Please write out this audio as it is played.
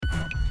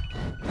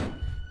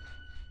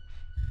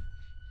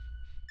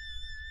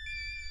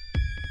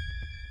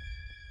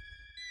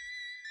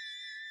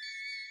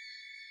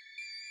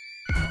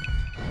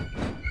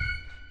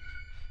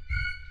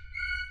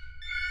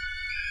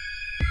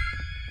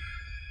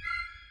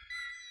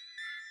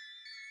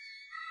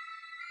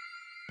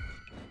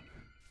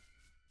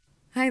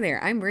Hi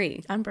there, I'm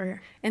Bri. I'm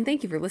Ber. And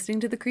thank you for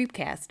listening to the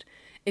Creepcast.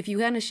 If you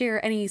want to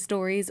share any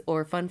stories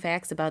or fun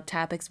facts about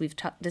topics we've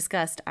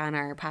discussed on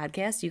our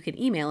podcast, you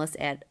can email us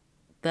at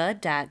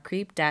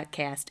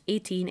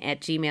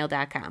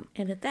the.creep.cast18@gmail.com.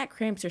 And if that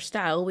cramps your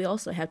style, we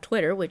also have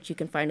Twitter, which you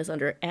can find us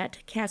under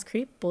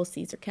 @CastCreep. Both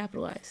C's are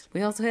capitalized.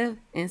 We also have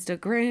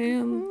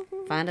Instagram.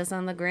 Find us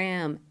on the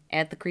gram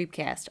at the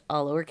Creepcast,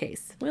 all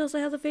lowercase. We also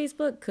have the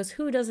Facebook, because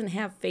who doesn't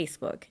have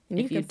Facebook? And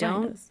If you can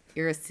find don't, us.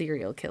 you're a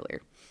serial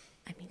killer.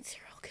 I mean,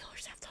 serial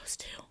killers have those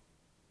too.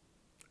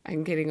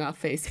 I'm getting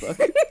off Facebook.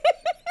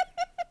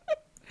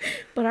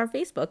 But our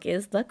Facebook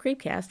is The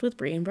Creepcast with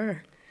Bri and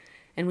Ber.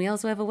 And we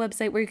also have a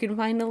website where you can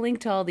find a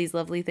link to all these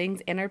lovely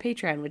things, and our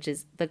Patreon, which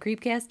is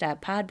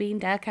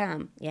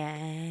thecreepcast.podbean.com.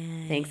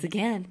 Yeah. Thanks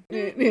again.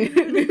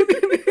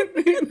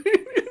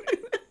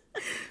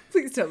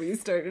 Please tell me you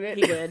started it.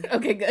 He did.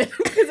 Okay, good.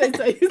 Because I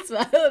saw you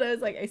smile, and I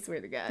was like, I swear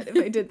to God, if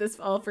I did this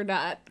all for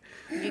naught.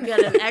 You got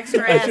an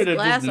extra I ass should have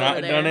glass just not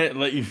over there. done it,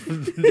 let you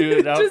do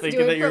it out Just thinking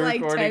do it that you're for, like,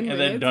 recording, 10 and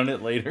then minutes. done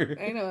it later.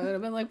 I know, and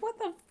I've been like, what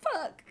the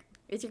fuck?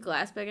 Is your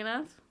glass big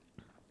enough?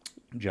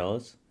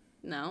 Jealous?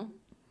 No.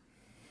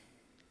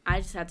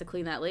 I just have to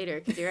clean that later,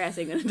 because your ass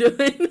ain't going to do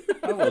it.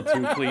 I will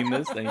too clean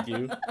this, thank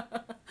you.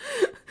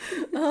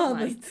 Oh,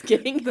 Just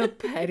kidding. the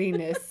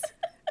pettiness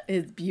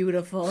is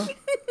beautiful.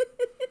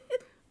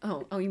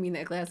 Oh, you mean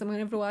that glass I'm going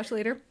to have to wash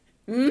later?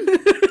 I'm going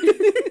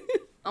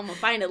to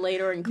find it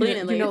later and clean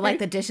it later. You know, like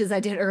the dishes I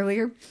did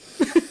earlier?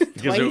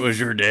 Because it was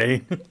your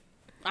day.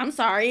 I'm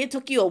sorry, it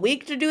took you a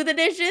week to do the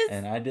dishes?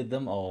 And I did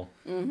them all.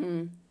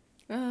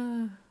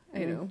 I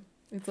know.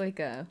 It's like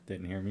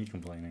Didn't hear me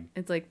complaining.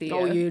 it's like the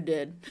Oh, you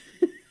did.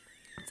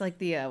 it's like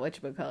the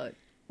whatchamacallit,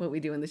 what we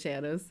do in the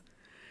shadows.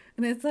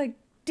 And it's like,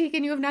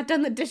 Deacon, you have not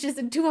done the dishes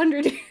in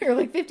 200 or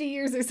like 50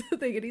 years or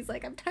something. And he's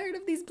like, I'm tired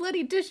of these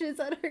bloody dishes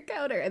on our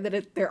counter. And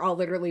then they're all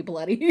literally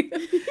bloody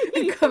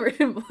and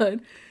covered in blood.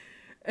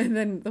 And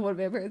then the one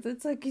vampire,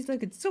 it's like, he's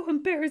like, it's so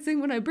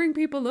embarrassing when I bring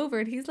people over.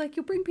 And he's like,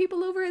 you bring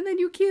people over and then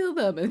you kill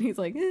them. And he's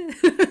like,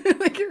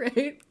 like, you're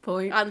right.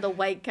 Point. On the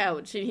white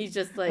couch. And he's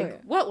just like, Oh, yeah.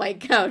 what white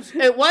couch?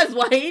 It was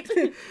white.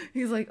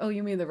 He's like, oh,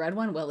 you mean the red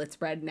one? Well,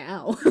 it's red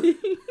now.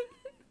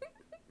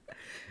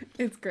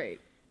 It's great.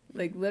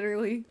 Like,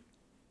 literally,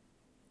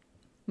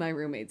 my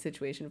roommate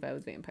situation if I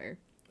was vampire.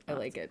 I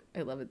like it.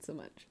 I love it so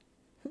much.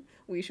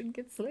 We should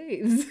get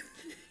slaves.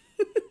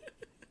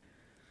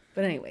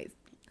 But anyways,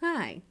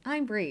 hi,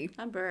 I'm Bri.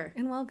 I'm Ber.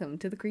 And welcome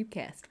to the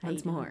Creepcast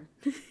once you more.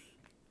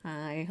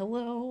 Hi,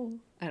 hello.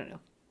 I don't know.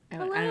 I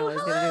don't Hello, know what I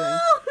was going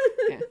to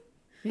do. Yeah.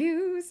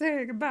 You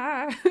say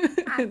goodbye.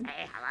 Hey,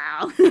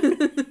 hello.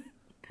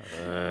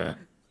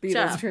 Beatles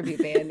Shut up. tribute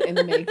band in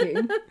the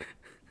making.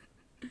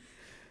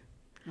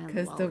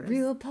 Because the Walrus.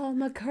 real Paul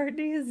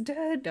McCartney is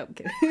dead. No, I'm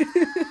kidding.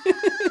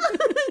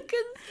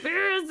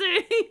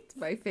 Conspiracy. It's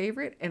my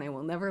favorite, and I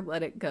will never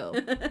let it go.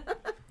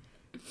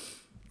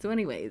 So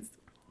anyways,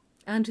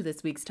 on to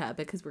this week's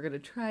topic, because we're going to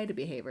try to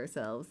behave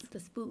ourselves.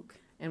 The spook.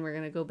 And we're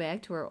going to go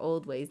back to our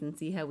old ways and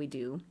see how we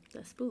do.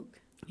 The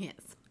spook.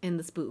 Yes, and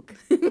the spook.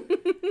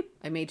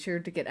 I made sure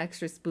to get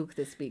extra spook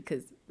this week,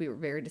 because we were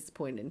very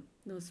disappointed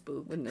No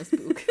spook. with no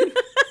spook.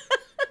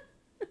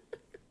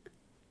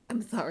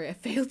 I'm sorry I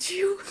failed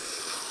you.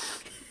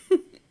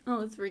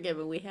 Oh, it's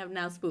forgiven. We have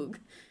now spook.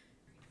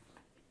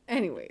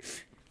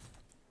 Anyways,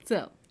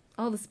 so,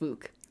 all the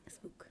spook.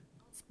 Spook.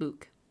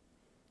 Spook.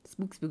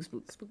 Spook, spook,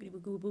 spook. Spookity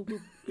boo boo boo.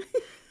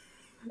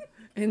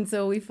 And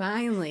so we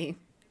finally,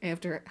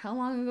 after, how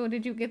long ago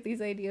did you get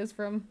these ideas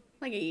from?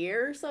 Like a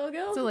year or so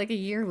ago? So like a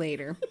year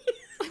later,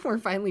 we're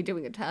finally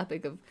doing a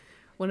topic of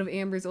one of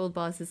Amber's old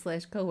bosses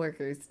 /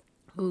 coworkers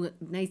who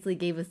nicely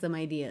gave us some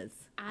ideas.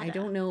 I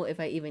don't know if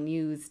I even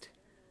used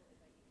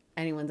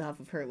anyone's off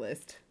of her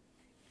list.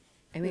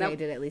 I think I Nope.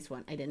 did at least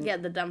one. I didn't. Yeah,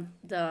 the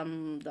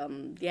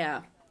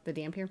yeah. The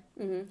Dhampir?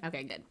 Mm-hmm.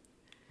 Okay, good.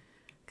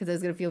 Because I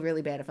was going to feel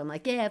really bad if I'm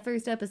like, yeah,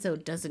 first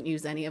episode doesn't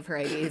use any of her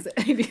ideas.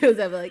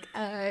 I'm like,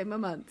 I'm a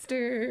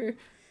monster.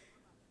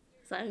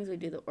 As long as we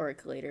do the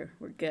orc later,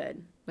 we're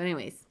good. But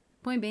anyways,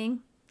 point being,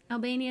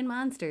 Albanian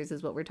Monsters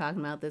is what we're talking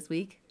about this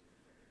week.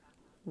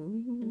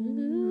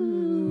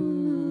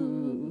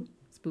 Ooh.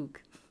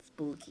 Spook.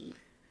 Spooky.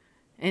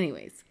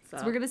 Anyways, so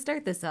So? we're going to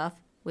start this off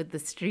with the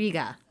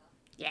Shtriga.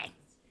 Yeah.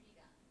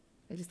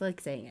 I just like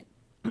saying it.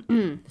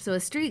 So a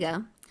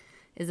Shtriga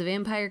is a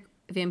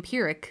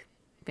vampiric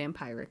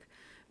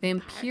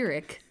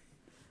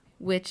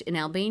witch in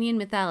Albanian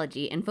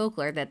mythology and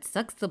folklore that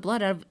sucks the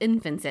blood out of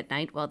infants at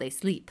night while they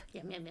sleep,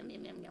 Yum, yum, yum,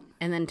 yum, yum, yum.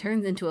 and then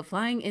turns into a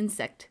flying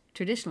insect,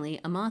 traditionally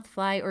a moth,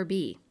 fly, or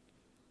bee.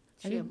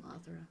 She a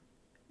Mothra.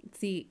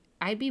 See,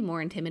 I'd be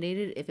more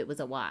intimidated if it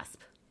was a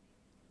wasp.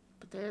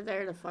 But they're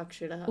there to fuck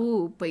shit up.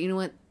 Ooh, but you know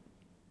what?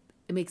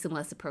 It makes them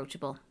less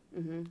approachable.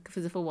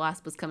 Because if a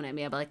wasp was coming at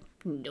me, I'd be like,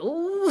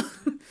 no,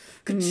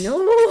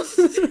 no,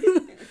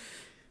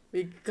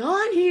 Be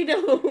gone, you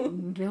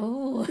don't.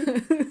 no.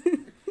 They're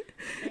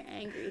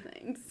angry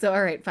things. So,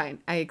 all right, fine.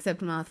 I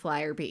accept moth,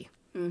 fly, or bee.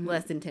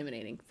 Less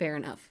intimidating. Fair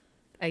enough.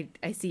 I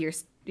see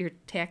your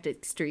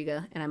tactic,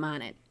 Shtriga, and I'm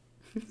on it.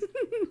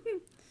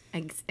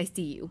 I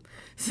see you.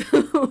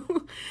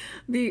 So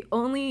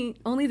only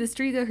the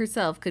Shtriga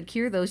herself could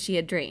cure those she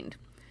had drained.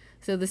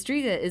 So the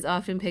Shtriga is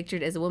often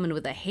pictured as a woman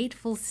with a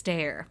hateful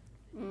stare.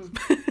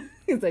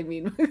 Because I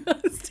mean my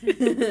ghost.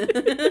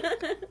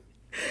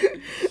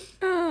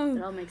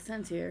 It all makes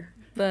sense here.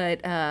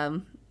 But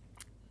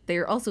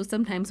they're also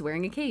sometimes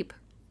wearing a cape.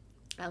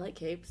 I like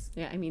capes.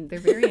 Yeah, I mean, they're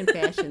very in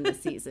fashion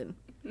this season.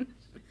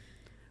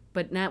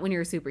 But not when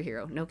you're a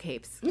superhero. No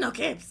capes. No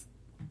capes.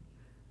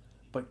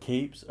 But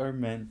capes are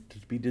meant to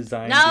be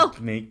designed No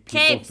to make people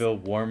capes. feel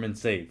warm and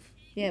safe.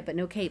 Yeah, but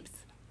no capes.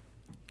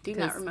 Do you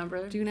not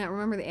remember? Do you not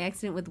remember the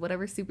accident with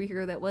whatever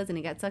superhero that was and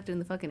he got sucked in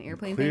the fucking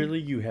airplane Clearly,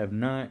 you have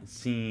not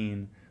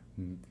seen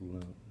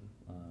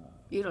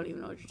You don't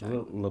even know what you're talking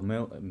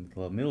about.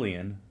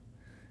 Lemillion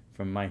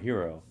from My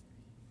Hero.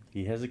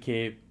 He has a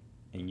cape,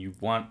 and you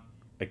want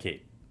a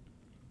cape.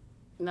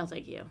 No,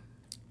 thank you.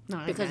 No,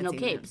 I've Because not no seen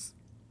capes.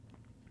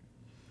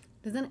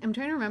 that. I'm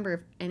trying to remember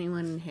if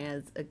anyone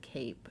has a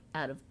cape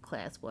out of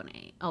Class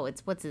 1A. Oh,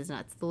 it's what's his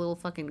nuts? The little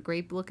fucking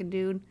grape-looking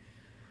dude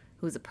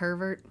who's a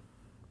pervert.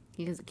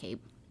 He has a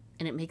cape,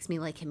 and it makes me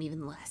like him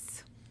even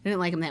less. I didn't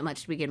like him that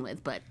much to begin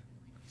with, but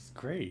It's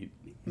great.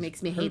 it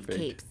makes me hate perfect.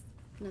 capes.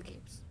 No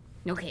capes.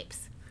 No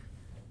capes.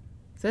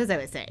 So as I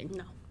was saying,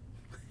 No.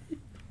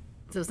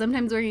 so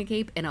sometimes wearing a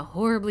cape and a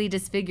horribly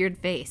disfigured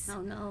face.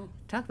 Oh, no.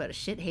 Talk about a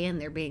shit hand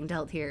they're being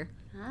dealt here.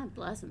 God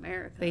bless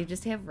America. They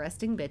just have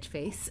resting bitch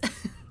face.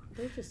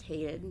 They're just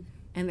hated.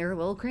 And they're a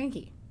little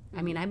cranky.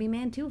 I mean, I'd be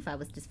mad too if I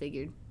was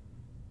disfigured.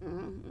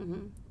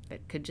 Mm-hmm.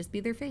 It could just be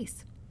their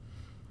face.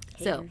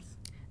 So, Haters.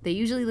 they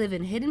usually live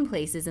in hidden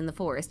places in the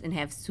forest and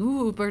have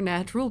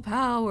supernatural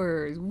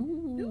powers.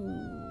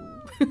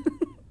 Ooh.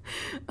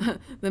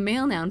 The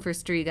male noun for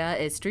Shtriga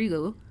is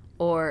Shtrigu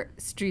or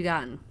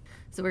Shtrigan.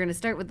 So we're going to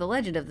start with the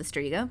legend of the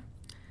Shtriga.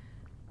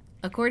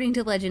 According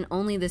to legend,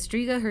 only the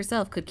Shtriga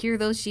herself could cure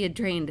those she had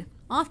drained,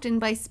 often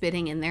by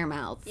spitting in their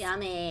mouths.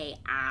 Yummy.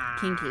 Ah.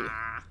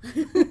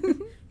 Kinky.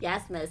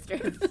 Yes, mister.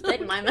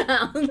 Spit in my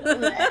mouth.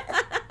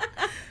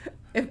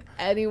 If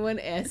anyone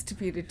asked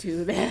me to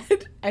do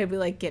that, I'd be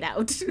like, get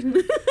out.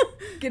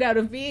 Get out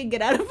of me and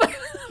get out of my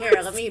house. Here,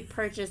 let me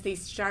purchase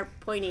these sharp,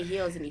 pointy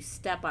heels and you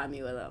step on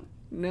me with them.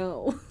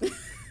 No.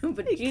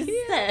 But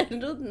you said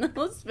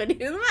no spitting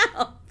in the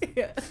mouth.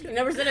 Yeah. You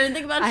never said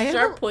anything about I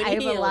sharp, pointy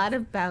have heels. a lot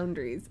of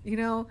boundaries. You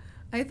know,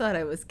 I thought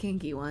I was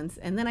kinky once,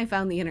 and then I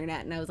found the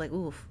internet, and I was like,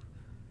 oof.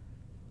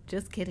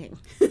 Just kidding.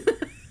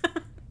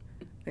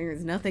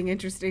 There's nothing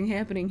interesting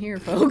happening here,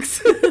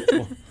 folks.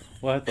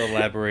 We'll have to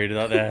elaborate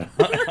on that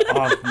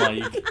off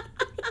mic.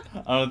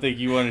 I don't think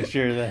you want to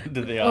share that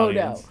to the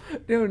audience.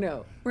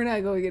 No. We're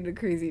not going into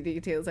crazy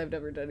details. I've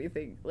never done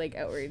anything like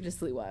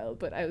outrageously wild,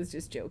 but I was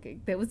just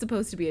joking. That was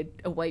supposed to be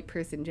a white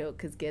person joke,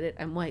 because get it?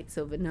 I'm white,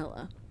 so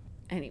vanilla.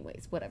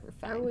 Anyways, whatever,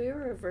 fine. Are we a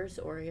reverse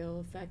Oreo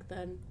effect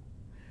then?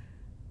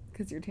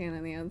 Because you're tan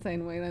on the outside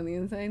and white on the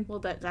inside?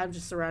 Well, I'm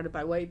just surrounded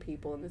by white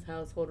people in this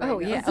household right now. Oh,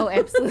 yeah. Oh,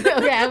 absolutely.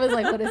 Okay, I was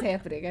like, what is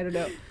happening? I don't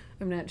know.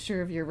 I'm not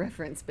sure of your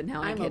reference, but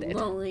now I I'm get a it.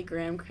 lonely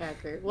graham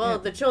cracker. Well, Yeah.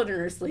 the children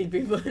are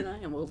sleepy, but I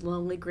am a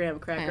lonely graham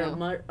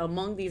cracker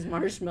among these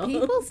marshmallows.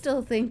 People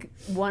still think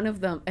one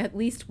of them, at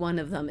least one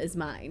of them, is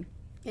mine.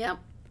 Yep.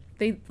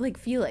 They, like,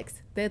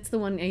 Felix. That's the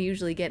one I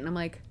usually get, and I'm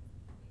like,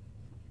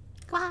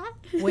 What?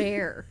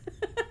 where?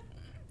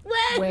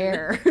 When?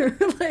 Where?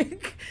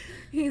 Like,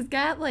 he's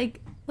got,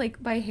 like,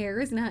 my hair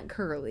is not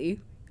curly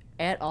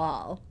at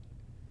all.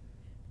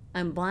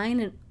 I'm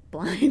blind.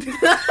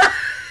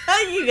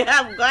 You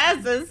have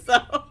glasses, so.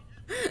 I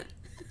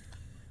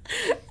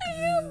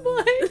am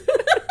blind.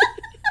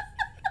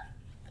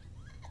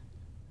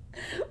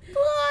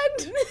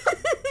 Blonde.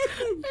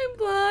 I'm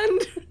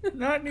blonde.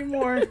 Not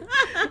anymore.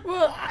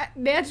 Well,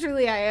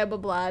 naturally, I am a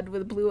blonde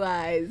with blue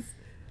eyes.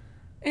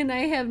 And I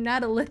have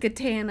not a lick of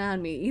tan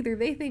on me. Either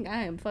they think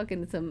I am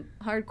fucking some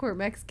hardcore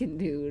Mexican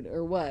dude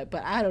or what,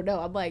 but I don't know.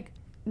 I'm like,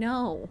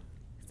 no.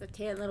 It's a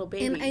tan little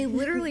baby. And I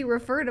literally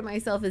refer to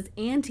myself as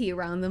auntie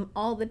around them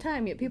all the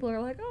time. Yet people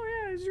are like, oh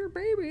yeah, it's your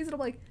babies. And I'm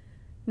like,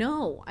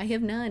 no, I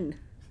have none.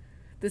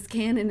 This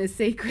canon is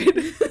sacred.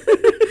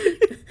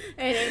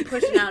 And ain't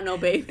pushing out no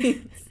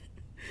babies.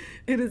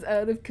 It is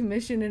out of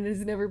commission and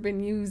has never been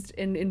used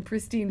in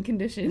pristine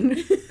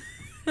condition.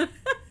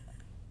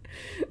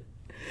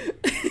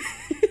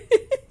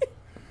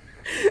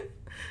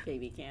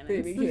 Baby cannons.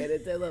 Baby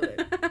cannons, I love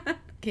it.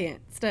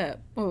 Can't stop,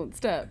 won't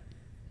stop.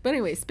 But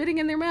anyway, spitting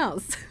in their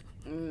mouths.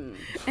 Mm.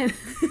 And,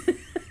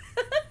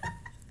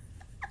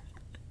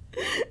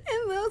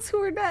 and those who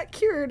were not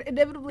cured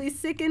inevitably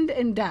sickened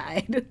and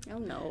died. Oh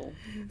no.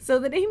 So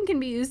the name can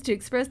be used to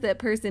express that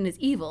person is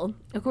evil.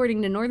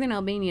 According to Northern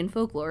Albanian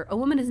folklore, a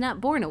woman is not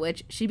born a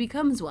witch, she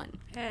becomes one.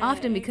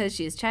 Often Hey. because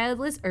she is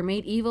childless or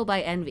made evil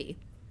by envy.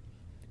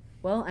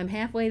 Well, I'm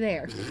halfway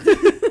there.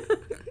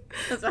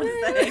 That's what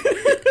I'm saying.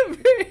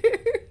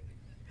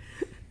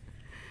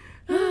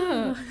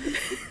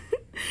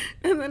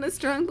 And then a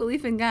strong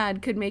belief in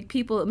God could make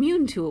people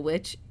immune to a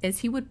witch, as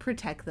he would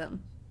protect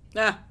them.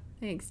 Ah.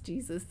 Thanks,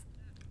 Jesus.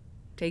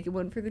 Taking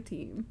one for the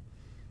team.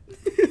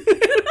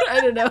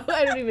 I don't know.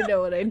 I don't even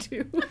know what I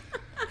do.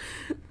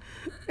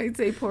 I'd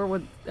say pour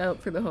one out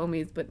for the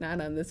homies, but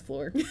not on this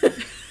floor.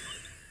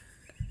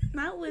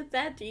 Not with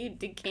that. You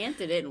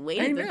decanted it and I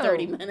waited the know.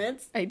 30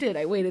 minutes. I did.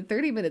 I waited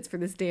 30 minutes for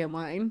this damn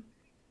wine,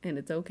 and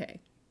it's okay.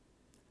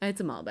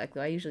 It's a Malbec,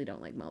 though. I usually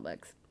don't like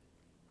Malbecs.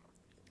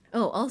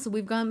 Oh, also,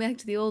 we've gone back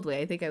to the old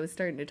way. I think I was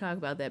starting to talk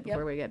about that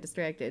before we got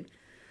distracted.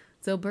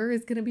 So Burr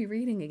is going to be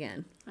reading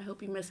again. I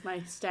hope you missed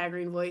my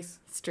staggering voice.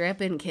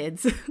 Strap in,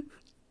 kids.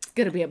 It's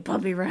going to be a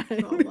bumpy ride.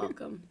 You're all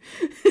welcome.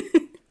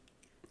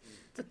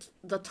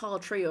 The tall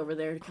tree over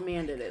there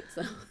commanded it,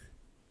 so...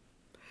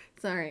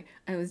 Sorry,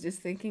 I was just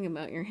thinking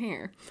about your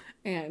hair.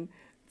 And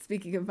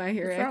speaking of My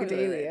Hero What's wrong with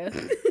Academia...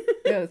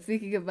 No,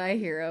 speaking of My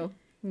Hero,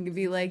 you could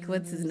be like,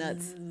 what's his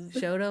nuts?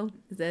 Shoto?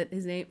 Is that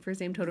his name? First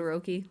name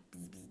Todoroki?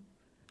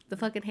 The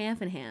fucking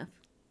half and half.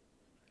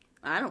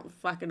 I don't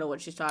fucking know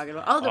what she's talking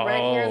about. Oh, the red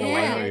hair and the I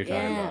white know what hair. you're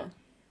talking about.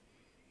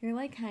 You're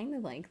like kind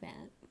of like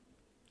that.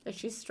 And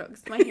she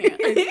strokes my hair.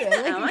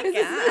 Oh my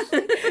god.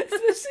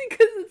 Especially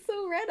because it's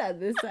so red on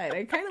this side.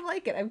 I kind of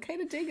like it. I'm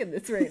kind of digging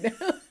this right now.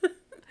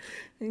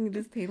 You can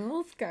just paint a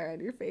little scar on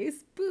your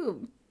face.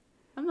 Boom.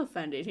 I'm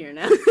offended here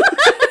now.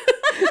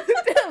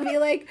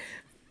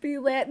 Be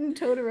Latin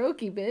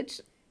Todoroki,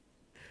 bitch.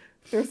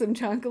 Throw some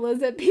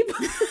chonkalas at people.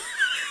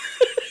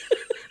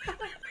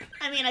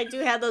 I mean, I do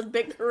have those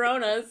big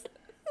coronas.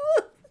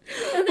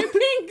 And they're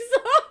pink,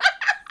 so...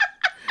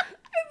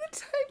 And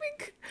the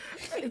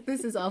timing.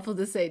 This is awful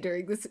to say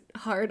during this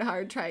hard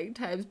trying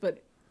times,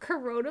 but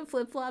Corona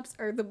flip-flops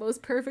are the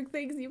most perfect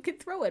things you can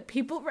throw at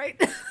people right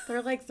now.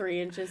 They're like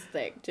 3 inches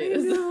thick, I too.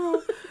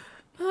 know.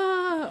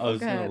 Oh, I was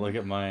God. gonna look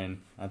at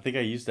mine. I think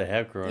I used to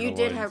have Corona. You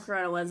did ones, have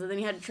Corona ones, and then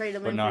you had to trade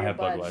them but in now for I your have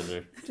bud.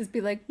 Budweiser. Just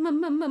be like, my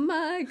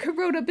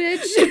Corona,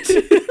 bitch.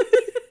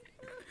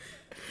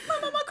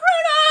 Mama,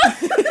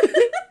 Corona!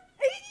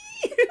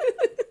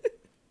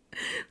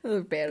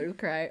 Oh, Banner's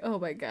cry. Oh,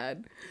 my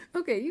God.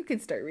 Okay, you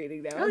can start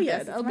reading now. Oh, I'm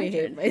yes, done. it's I'll my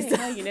behave turn. Hey,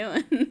 myself. how you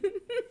doing?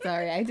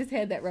 Sorry, I just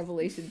had that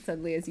revelation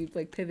suddenly as you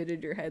like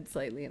pivoted your head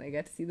slightly, and I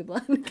got to see the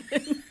blonde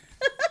again.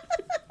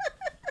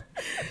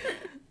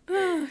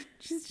 Oh,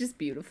 she's just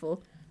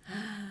beautiful.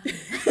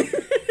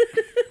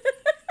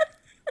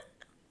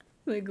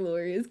 My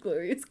glorious,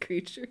 glorious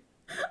creature.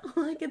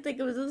 All I can think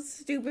of is those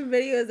stupid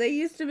videos I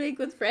used to make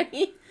with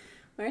Freddie,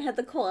 where I had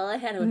the koala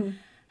head and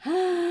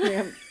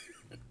Yeah,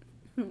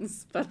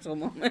 special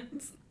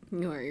moments.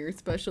 you are your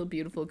special,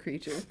 beautiful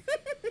creature.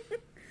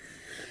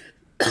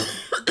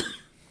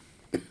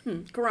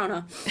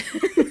 Corona.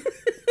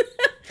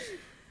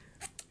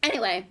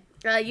 Anyway,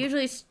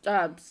 usually,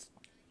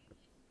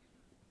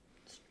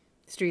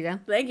 Striga,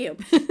 thank you.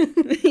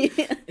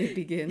 it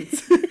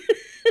begins.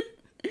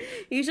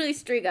 Usually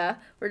Shtriga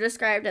were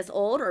described as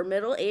old or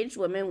middle-aged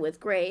women with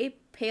gray,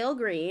 pale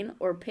green,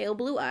 or pale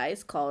blue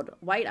eyes called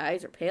white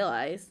eyes or pale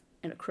eyes,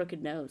 and a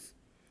crooked nose.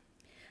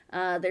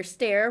 Their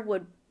stare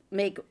would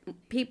make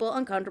people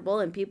uncomfortable,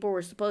 and people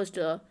were supposed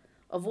to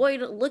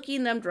avoid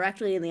looking them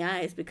directly in the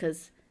eyes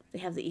because they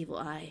have the evil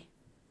eye.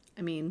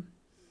 I mean,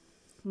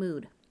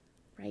 mood.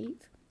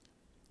 Right?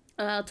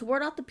 To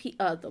ward off the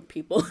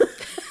people.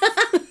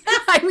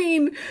 I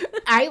mean,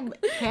 I'm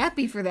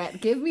happy for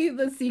that. Give me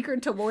the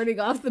secret to warding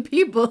off the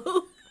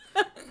people.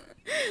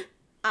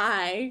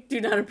 I do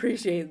not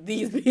appreciate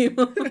these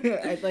people.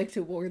 I'd like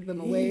to ward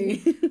them away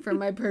from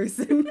my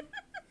person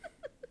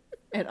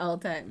at all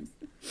times.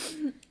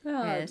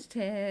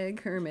 Hashtag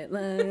hermit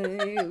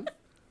life.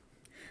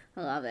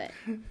 I love it.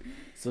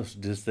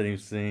 Social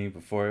distancing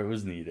before it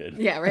was needed.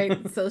 Yeah,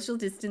 right. Social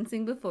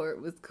distancing before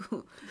it was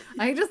cool.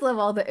 I just love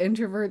all the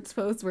introverts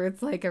posts where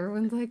it's like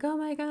everyone's like, oh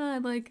my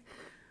God, like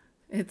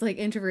it's like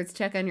introverts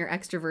check on your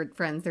extrovert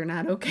friends. They're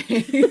not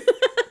okay.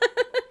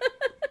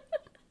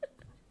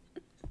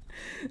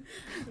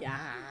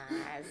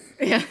 Yes.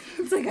 Yeah.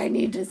 It's like I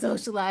need to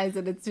socialize,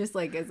 and it's just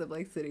like as I'm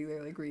like sitting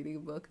there like reading a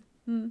book.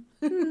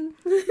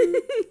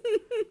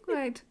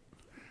 Right.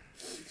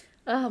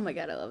 Oh my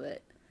God, I love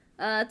it.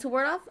 To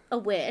ward off a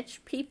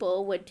witch,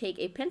 people would take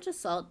a pinch of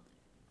salt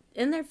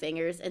in their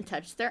fingers and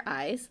touch their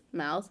eyes,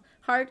 mouth,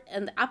 heart,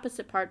 and the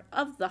opposite part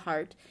of the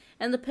heart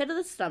and the pit of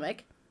the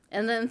stomach,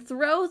 and then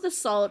throw the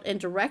salt in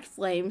direct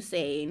flame,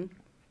 saying,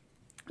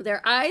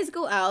 their eyes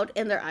go out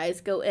and their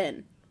eyes go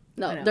in.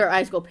 No, their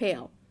eyes go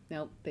pale.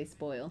 Nope, they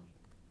spoil.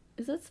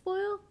 Is that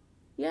spoil?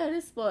 Yeah, it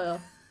is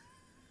spoil.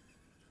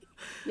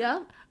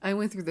 Yeah? I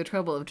went through the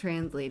trouble of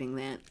translating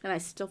that. And I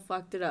still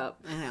fucked it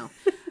up. I know.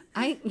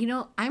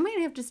 I might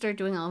have to start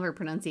doing all of our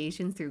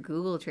pronunciations through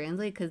Google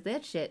Translate,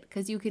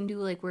 because you can do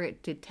like where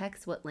it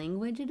detects what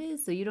language it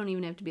is, so you don't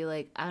even have to be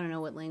like, I don't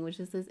know what language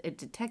this is. It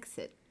detects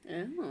it.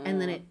 Oh.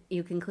 And then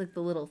you can click the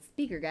little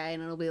speaker guy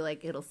and it'll be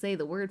like, it'll say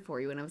the word for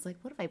you. And I was like,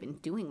 what have I been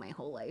doing my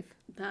whole life?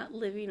 Not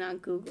living on I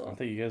Google.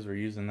 think you guys were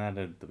using that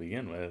to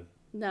begin with.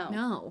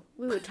 No.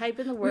 We would type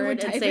in the We word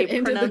would and type say it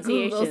into the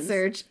Google pronunciations.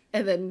 search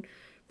and then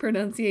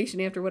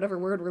pronunciation after whatever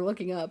word we're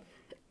looking up.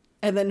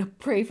 And then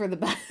pray for the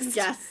best.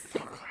 Yes.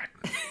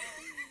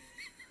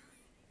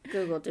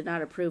 Google did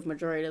not approve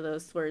majority of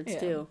those words Yeah.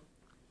 too.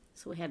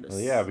 So we had to... Well,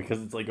 yeah,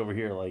 because it's like over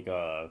here, like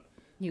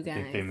You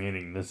think guys. they're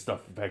meaning this stuff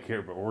back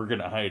here, but we're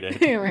gonna hide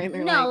it. Right?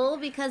 They're No,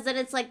 because then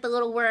it's like the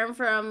little worm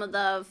from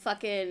the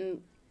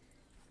fucking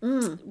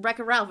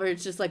Wreck-It Ralph, where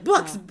it's just like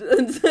books,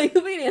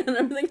 encyclopedia, and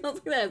everything else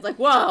like that. It's like,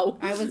 whoa.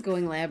 I was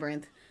going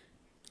labyrinth.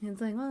 And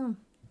it's like, well,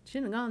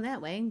 shouldn't have gone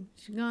that way.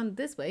 She'd gone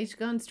this way. She'd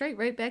gone straight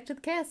right back to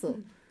the castle.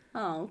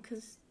 Oh,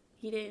 because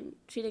she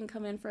didn't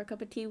come in for a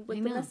cup of tea with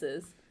I the know.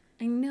 missus.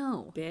 I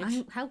know.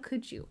 Bitch. How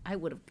could you? I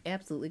would have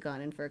absolutely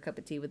gone in for a cup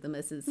of tea with the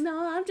missus.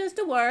 No, I'm just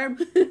a worm.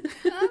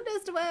 I'm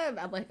just a web.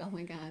 I'm like, oh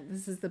my God,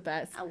 this is the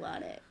best. I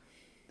want it.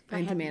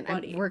 I demand.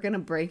 We're going to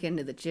break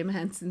into the Jim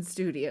Henson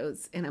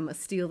studios and I'm going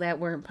to steal that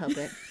worm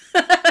puppet.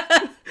 And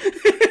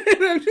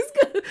I'm just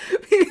going to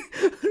be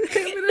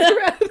having it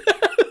around the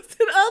house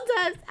at all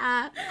times.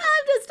 I'm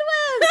just a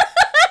web.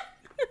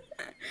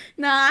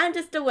 Nah, I'm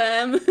just a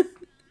worm.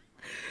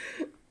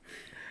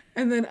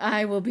 And then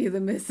I will be the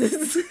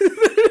missus.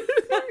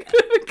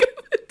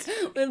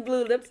 With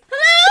blue lips.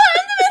 Hello,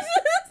 I'm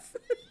the missus.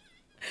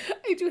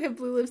 I do have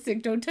blue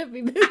lipstick. Don't tempt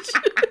me, bitch.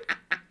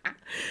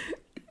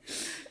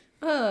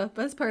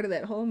 Best part of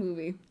that whole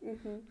movie.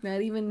 Mm-hmm.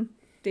 Not even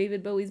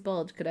David Bowie's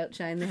bulge could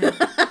outshine that.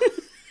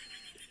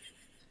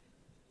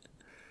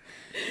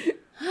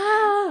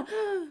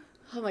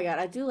 Oh my God,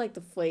 I do like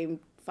the flame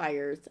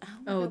fires.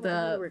 Oh,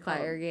 the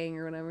fire gang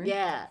or whatever.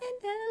 Yeah.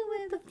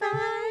 The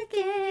fire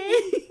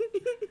gang.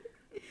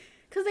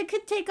 Because they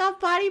could take off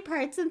body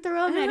parts and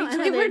throw them at each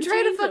other. They were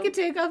trying to them. fucking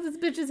take off this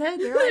bitch's head.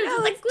 They're like, oh,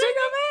 let's take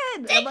her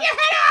head. Take your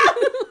head off!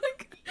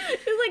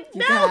 She's like,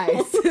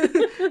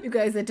 no! You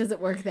guys, that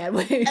doesn't work that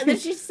way. And then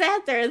she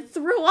sat there and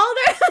threw all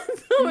their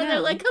heads over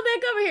there, like, come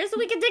back over here so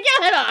we can take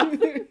your head off.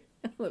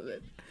 I love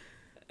it.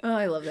 Oh,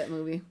 I love that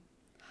movie.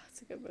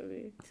 It's a good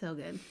movie. So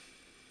good.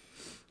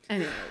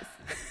 Anyways.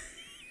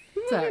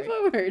 Sorry.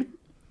 Moving forward.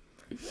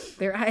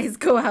 Their eyes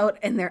go out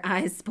and their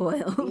eyes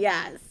spoil.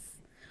 Yes.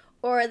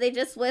 Or they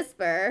just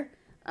whisper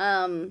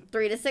 3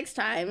 to 6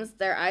 times.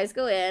 Their eyes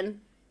go in.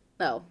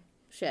 Oh,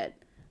 shit.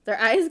 Their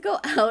eyes go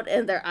out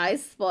and their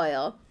eyes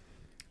spoil.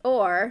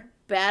 Or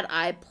bad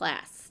eye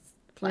plast.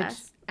 Which,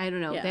 I don't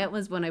know. Yeah. That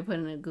was when I put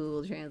in a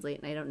Google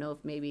Translate, and I don't know if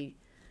maybe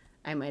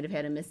I might have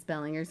had a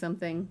misspelling or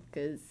something,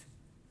 because...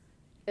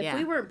 If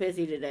we weren't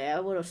busy today, I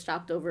would have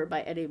stopped over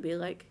by Eddie and be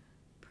like,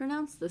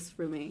 pronounce this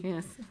for me.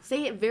 Yes.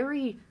 Say it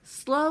very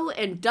slow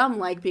and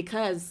dumb-like,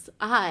 because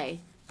I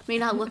may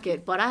not look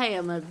it, but I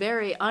am a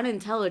very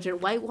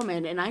unintelligent white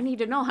woman, and I need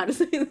to know how to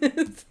say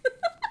this.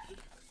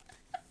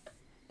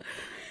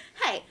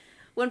 Hey,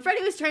 when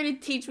Freddie was trying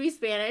to teach me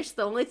Spanish,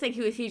 the only thing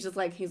he would teach is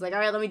like, he's like, all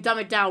right, let me dumb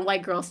it down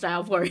white girl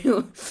style for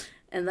you.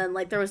 And then,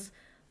 like, there was,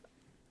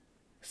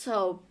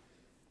 so,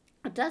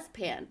 a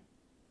dustpan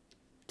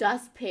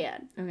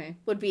Okay.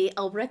 would be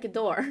El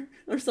Recador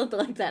or something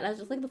like that. I was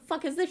just like, the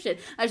fuck is this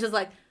shit? I was just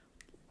like,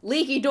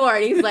 leaky door.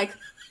 And he's like,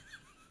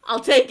 I'll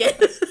take it.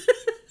 Leaky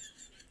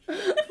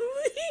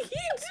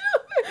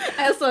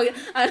door.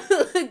 I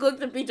like,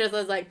 looked at Beatrice. I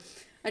was like,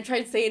 I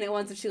tried saying it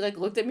once and she like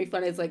looked at me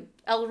funny. It's like,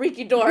 El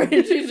Leaky door.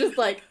 And she's just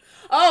like,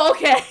 oh,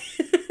 okay.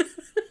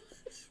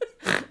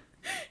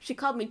 She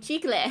called me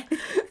Chicle.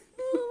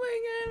 Oh my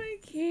God, I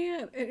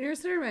can't. It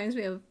just reminds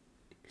me of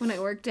when I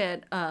worked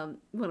at one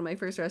of my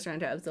first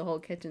restaurant jobs. The whole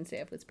kitchen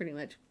staff was pretty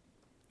much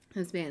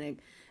Hispanic.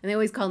 And they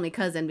always called me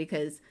cousin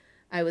because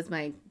I was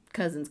my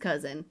cousin's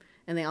cousin.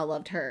 And they all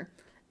loved her.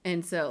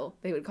 And so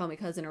they would call me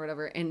cousin or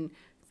whatever. And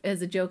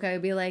as a joke, I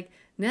would be like,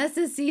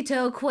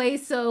 necesito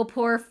queso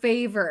por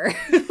favor.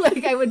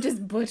 Like, I would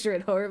just butcher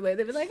it horribly.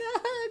 They'd be like,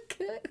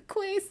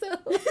 queso. They're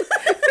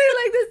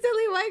like this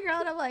silly white girl.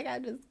 And I'm like,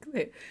 I'm just,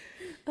 it's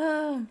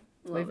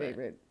my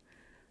favorite.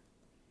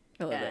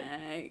 I love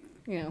it.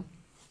 You know,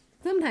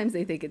 sometimes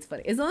they think it's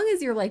funny. As long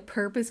as you're, like,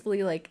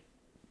 purposefully, like,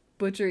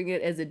 butchering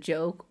it as a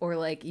joke or,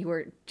 like, you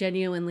are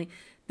genuinely,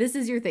 this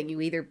is your thing.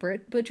 You either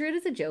butcher it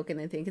as a joke and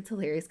they think it's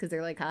hilarious because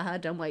they're like, haha,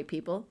 dumb white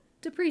people.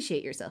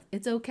 Depreciate yourself.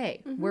 It's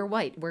okay. Mm-hmm. We're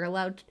white. We're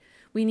allowed.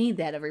 We need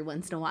that every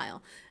once in a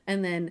while.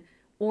 And then,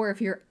 or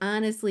if you're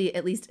honestly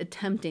at least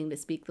attempting to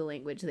speak the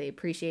language, they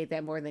appreciate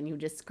that more than you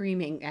just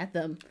screaming at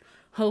them,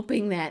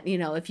 hoping that, you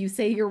know, if you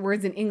say your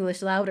words in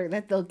English louder,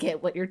 that they'll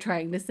get what you're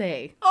trying to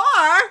say.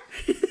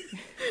 Or,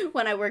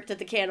 when I worked at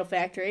the candle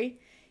factory,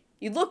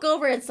 you look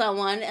over at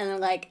someone and they're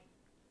like,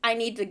 I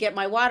need to get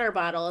my water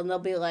bottle. And they'll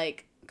be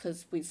like,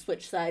 because we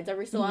switch sides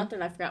every so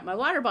often, I forgot my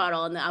water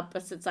bottle on the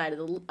opposite side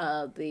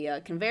of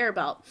the conveyor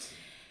belt.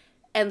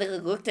 And they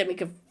looked at me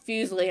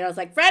confusedly, and I was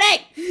like,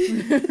 Freddie!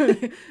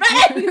 Freddie!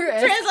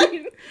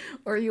 Translate!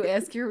 Or you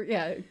ask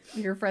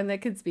your friend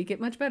that could speak it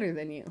much better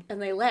than you.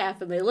 And they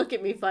laugh, and they look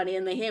at me funny,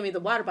 and they hand me the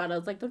water bottle. I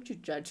was like, don't you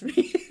judge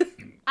me.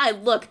 I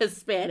look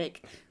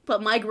Hispanic,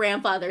 but my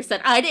grandfather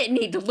said I didn't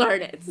need to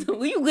learn it, so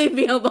will you leave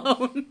me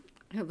alone?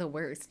 You're the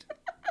worst.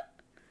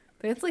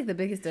 That's like the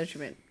biggest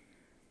detriment.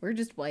 We're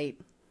just white.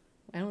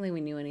 I don't think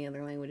we knew any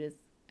other languages.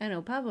 I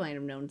know Papa might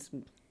have known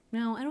some.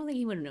 No, I don't think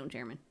he would have known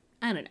German.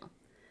 I don't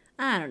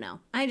know.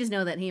 I just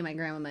know that he and my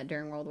grandma met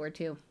during World War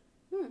II.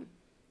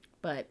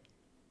 But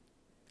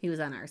he was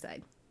on our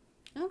side.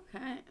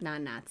 Okay.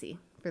 Non-Nazi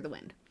for the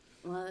wind.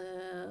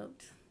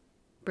 What?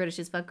 British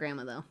as fuck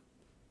grandma, though.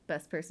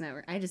 best person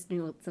ever. I just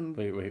knew some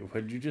Wait, what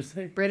did you just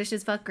say? British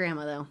as fuck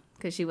grandma though,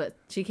 because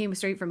she came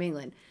straight from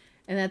England,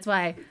 and that's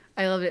why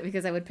I loved it,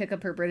 because I would pick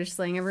up her British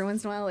slang every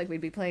once in a while. Like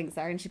we'd be playing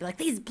Sorry, and she'd be like,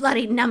 "These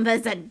bloody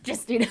numbers," and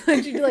just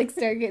and she'd like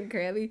start getting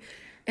crabby.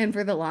 And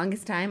for the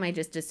longest time, I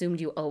just assumed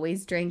you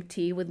always drank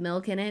tea with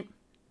milk in it.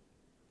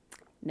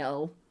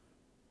 No.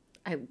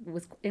 I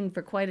was in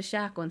for quite a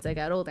shock once I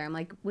got older. I'm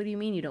like, what do you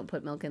mean you don't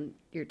put milk in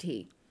your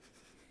tea?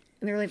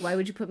 And they were like, why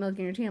would you put milk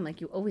in your tea? I'm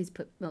like, you always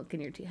put milk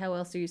in your tea. How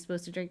else are you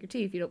supposed to drink your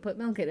tea if you don't put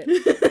milk in it?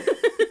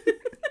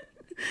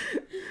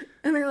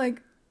 And they're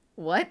like,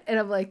 what? And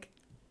I'm like,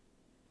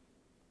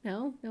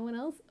 no one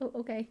else? Oh,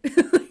 okay.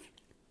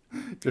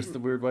 Just the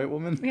weird white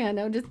woman? Yeah,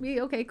 no, just me.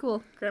 Okay,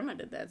 cool. Grandma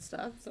did that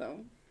stuff,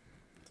 so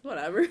it's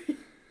whatever.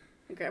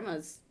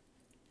 Grandma's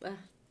a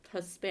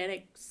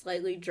Hispanic,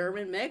 slightly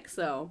German mix,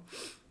 so...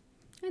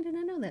 I did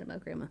not know that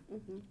about Grandma.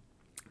 Mm-hmm.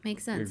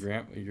 Makes sense.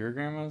 Your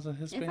grandma's a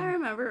Hispanic? If I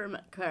remember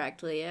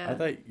correctly, yeah. I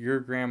thought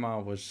your grandma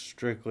was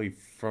strictly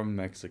from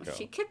Mexico.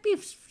 She could be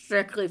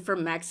strictly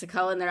from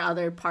Mexico, and there are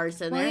other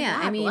parts in there. Yeah,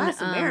 God I mean,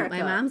 bless America.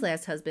 my mom's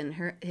last husband,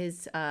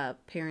 his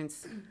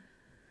parents,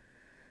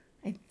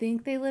 I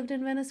think they lived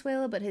in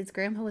Venezuela, but his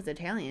grandpa was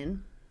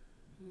Italian.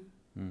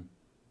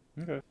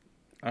 Okay.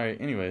 All right,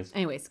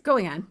 anyways,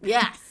 going on.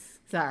 Yes.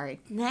 Sorry.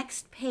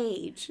 Next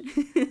page.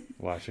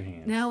 Wash your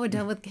hands. Now we're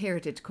done with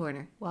Heritage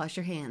Corner. Wash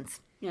your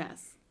hands.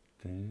 Yes.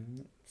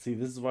 See,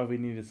 this is why we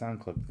need a sound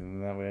clip.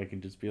 And that way I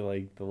can just be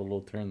like the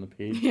little turn the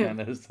page kind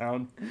of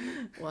sound.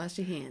 Wash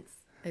your hands.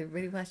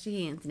 Everybody wash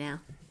your hands now.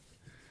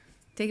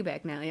 Take it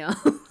back now, y'all.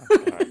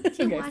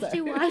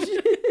 Wash.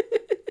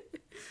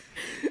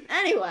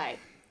 Anyway.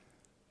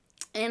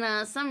 In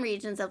some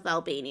regions of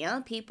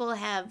Albania, people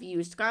have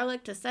used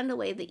garlic to send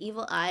away the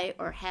evil eye,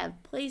 or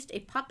have placed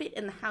a puppet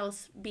in the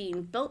house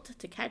being built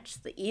to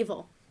catch the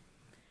evil.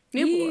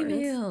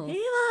 Newborns.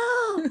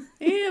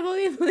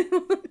 Evil.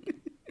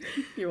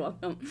 You're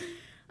welcome.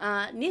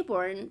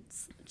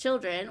 Newborns,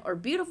 children, or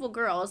beautiful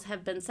girls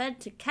have been said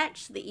to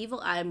catch the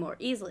evil eye more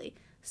easily.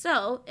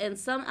 So, in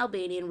some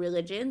Albanian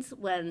regions,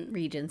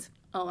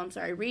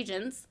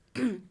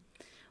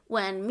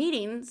 when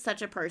meeting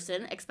such a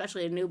person,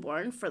 especially a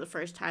newborn, for the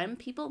first time,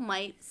 people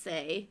might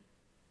say,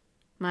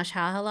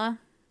 Mashallah.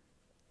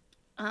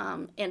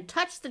 And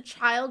touch the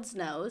child's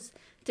nose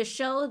to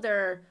show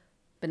their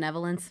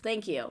benevolence.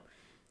 Thank you.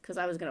 Because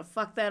I was going to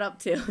fuck that up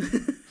too.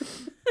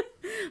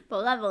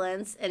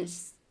 Benevolence and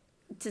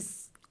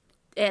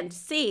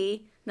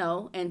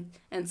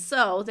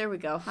so, there we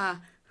go.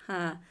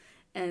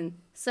 And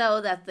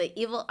so that the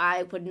evil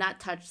eye would not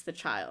touch the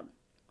child.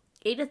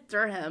 Edith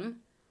Durham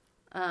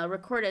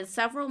recorded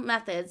several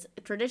methods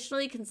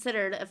traditionally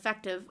considered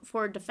effective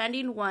for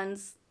defending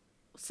one's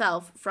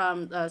self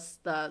from the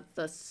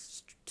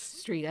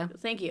Shtriga.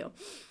 Thank you.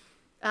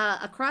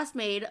 A cross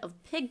made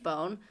of pig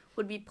bone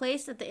would be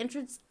placed at the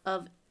entrance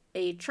of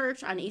a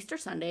church on Easter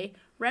Sunday,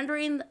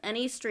 rendering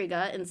any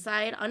Shtriga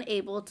inside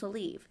unable to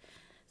leave.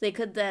 They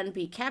could then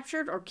be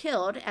captured or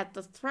killed at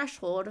the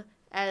threshold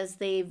as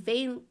they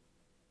vainly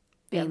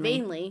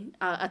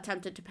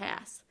attempted to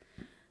pass.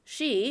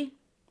 She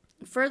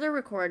further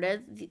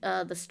recorded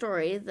the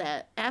story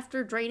that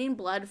after draining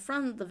blood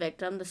from the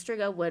victim, the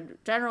Shtriga would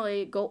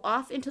generally go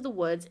off into the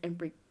woods and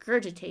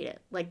regurgitate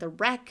it, like the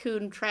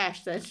raccoon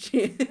trash that she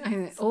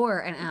is. Or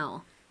an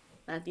owl.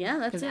 That's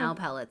it. Owl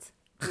pellets.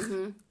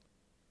 Mm-hmm.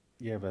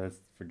 Yeah, but that's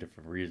for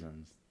different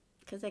reasons.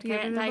 Because they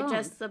can't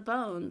digest the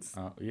bones.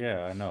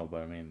 Yeah, I know,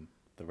 but I mean,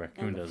 the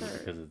raccoon does it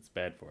because it's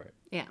bad for it.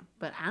 Yeah,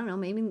 but I don't know,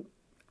 maybe...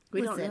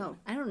 We don't know.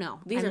 I don't know.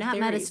 I've not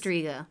met a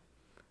Shtriga.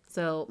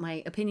 So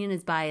my opinion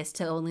is biased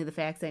to only the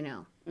facts I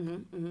know.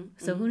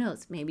 So who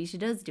knows? Maybe she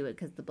does do it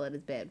because the blood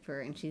is bad for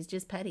her, and she's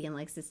just petty and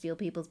likes to steal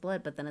people's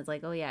blood. But then it's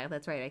like, oh yeah,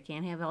 that's right. I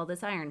can't have all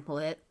this iron.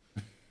 What?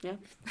 Yeah.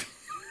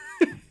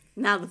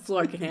 Now the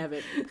floor can have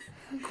it.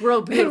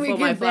 Grow beautiful, and we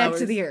my give flowers. back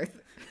to the earth.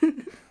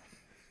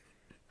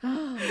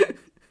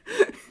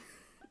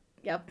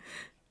 Yep.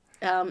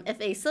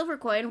 If a silver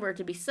coin were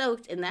to be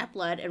soaked in that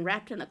blood and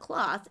wrapped in a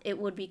cloth, it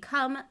would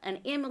become an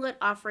amulet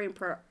offering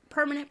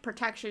permanent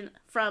protection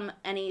from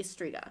any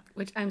Shtriga.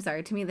 Which, I'm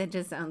sorry, to me that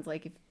just sounds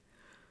like,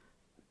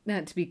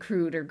 not to be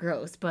crude or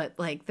gross, but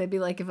like that'd be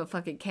like if a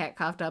fucking cat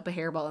coughed up a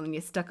hairball and then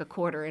you stuck a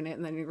quarter in it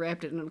and then you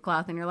wrapped it in a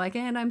cloth and you're like,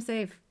 and I'm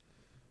safe.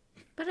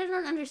 But I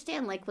don't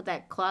understand, like, would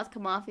that cloth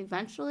come off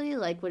eventually?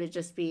 Like, would it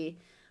just be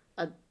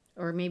a...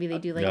 Or maybe they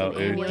do like an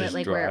amulet,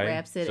 like where it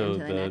wraps it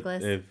into the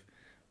necklace.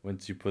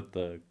 Once you put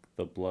the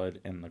blood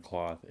in the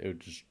cloth, it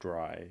would just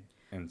dry.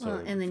 And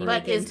so and then you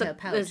but make it into a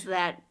pouch. Is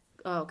that...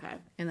 Oh, okay.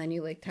 And then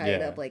you like tie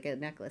it up like a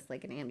necklace,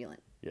 like an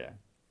amulet. Yeah.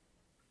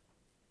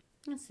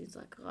 That seems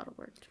like a lot of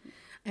work to me.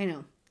 I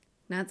know.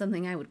 Not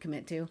something I would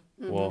commit to.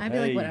 Well, I'd be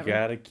like, whatever. You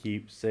gotta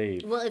keep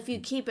safe. Well, if you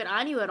keep it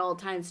on you at all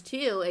times,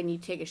 too, and you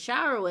take a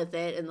shower with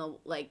it, and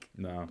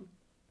No.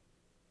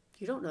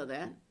 You don't know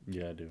that.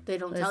 Yeah, I do. They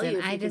don't tell you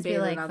if you can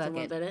bathe or not to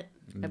look at it.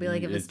 I'd be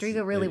like, if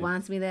Shtriga really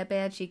wants me that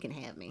bad, she can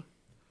have me.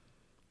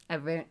 I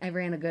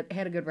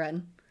had a good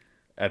run.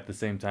 at the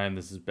same time,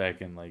 this is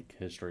back in like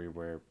history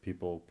where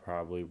people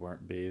probably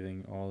weren't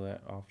bathing all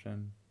that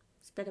often.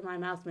 Spit in my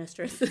mouth,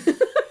 mistress.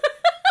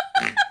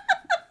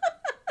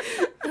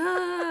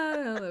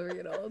 I'll never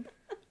get old.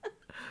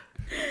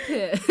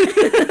 That's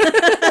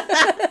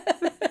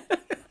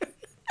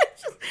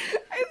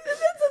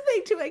the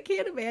thing too. I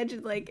can't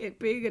imagine like it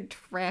being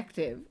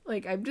attractive.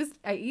 Like I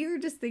either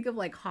just think of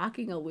like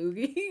hawking a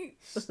loogie.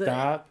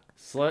 Stop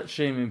slut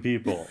shaming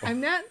people.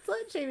 I'm not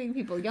slut shaming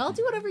people. Y'all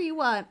do whatever you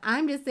want.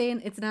 I'm just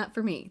saying it's not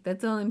for me.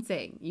 That's all I'm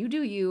saying. You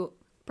do you.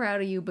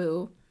 Proud of you,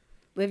 boo.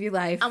 Live your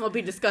life. I'm gonna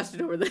be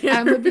disgusted over there.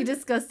 I'm gonna be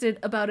disgusted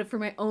about it for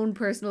my own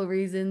personal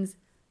reasons.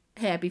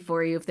 Happy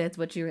for you if that's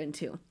what you're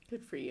into.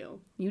 Good for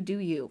you. You do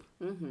you.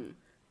 Mm-hmm.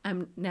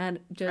 I'm not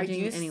judging.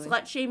 Are you anyway.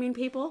 slut shaming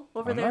people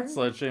over I'm there? not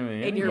slut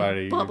shaming In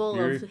anybody. your bubble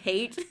of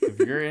hate. If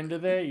you're into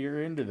that,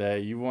 you're into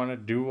that. You want to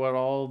do what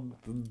all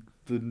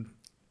the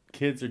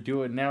kids are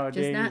doing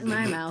nowadays. Just not in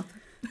my mouth.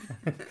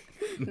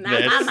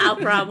 Not my mouth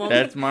problem.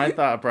 That's my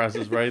thought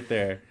process right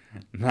there.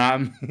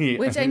 Not me.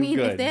 Which I mean,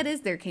 good. if that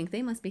is their kink,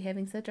 they must be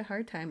having such a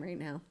hard time right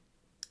now.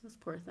 Those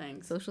poor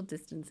things. Social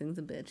distancing's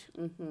a bitch.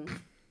 Mm-hmm.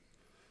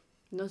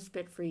 No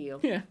spit for you.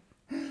 Yeah.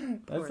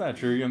 That's not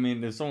true. I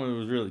mean, if someone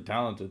was really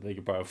talented, they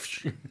could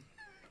probably.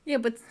 Yeah,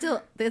 but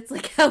still, that's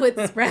like how it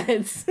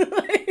spreads.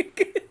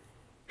 Like,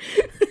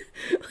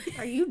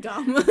 are you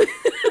dumb?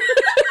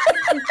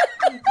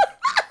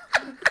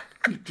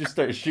 Just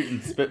start shooting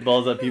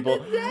spitballs at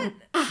people.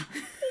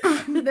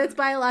 that's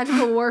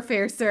biological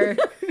warfare, sir.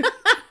 I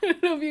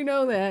don't know if you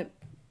know that.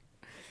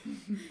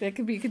 That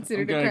could be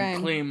considered a I'm crime.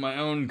 gonna claim my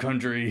own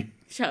country.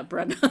 Shut up,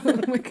 Brenda. Oh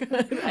my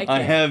god.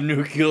 I have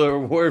nuclear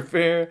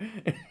warfare.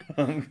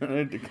 I'm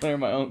gonna declare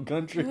my own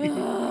country. You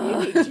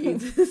need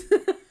Jesus.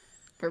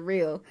 For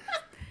real.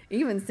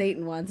 Even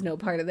Satan wants no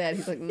part of that.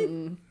 He's like,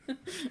 you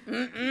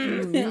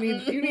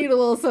need a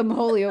little something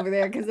holy over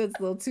there because that's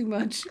a little too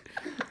much.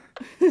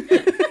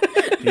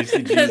 You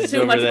see Jesus too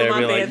over much for there my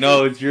be like, fancy.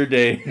 no, it's your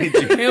day.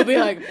 He'll be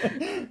like,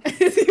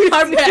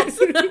 hard pass.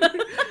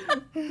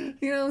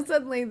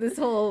 Suddenly this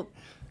whole,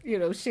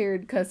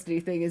 shared custody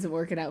thing isn't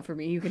working out for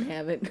me. You can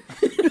have it.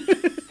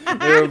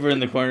 They're over in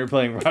the corner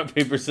playing rock,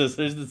 paper,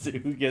 scissors to see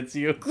who gets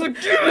you.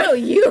 No,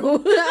 you.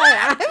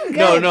 I'm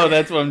good. No,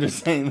 that's what I'm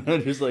just saying. They're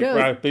just like No,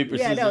 rock, paper,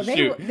 scissors,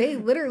 shoot. They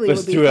literally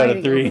That's would be 2 out of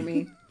fighting 3. over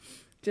me.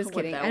 Just What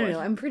kidding. that I don't was.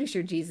 know. I'm pretty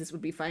sure Jesus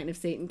would be fine if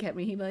Satan kept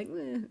me. He'd be like,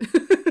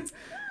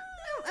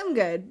 I'm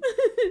good.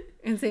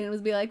 And Satan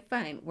would be like,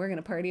 fine, we're going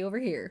to party over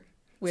here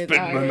with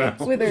Spit in my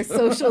mouth. with our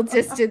social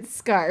distance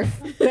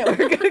scarf that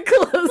we're going to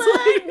close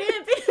with.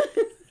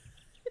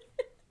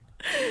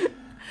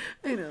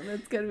 I know,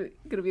 that's gonna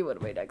be one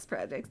of my next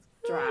projects.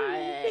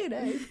 Try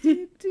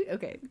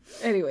Okay.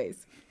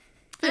 Anyways.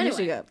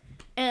 Finishing up.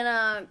 In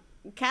a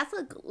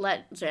Catholic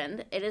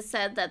legend, it is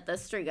said that the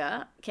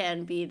Shtriga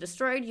can be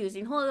destroyed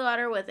using holy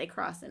water with a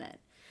cross in it.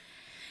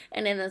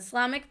 And in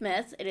Islamic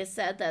myth, it is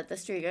said that the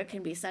Shtriga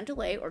can be sent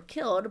away or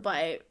killed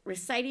by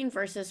reciting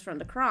verses from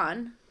the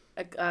Quran,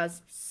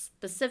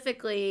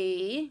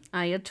 specifically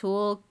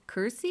Ayatul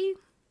Kursi?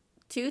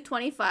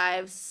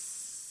 225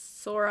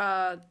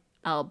 Surah,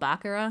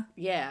 Al-Baqarah?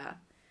 yeah,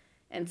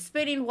 and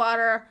spitting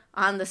water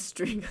on the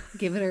Shtriga.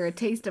 Giving her a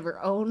taste of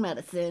her own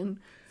medicine.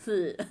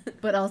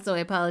 But also, I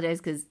apologize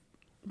because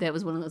that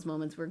was one of those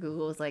moments where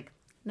Google was like,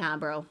 nah,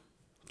 bro,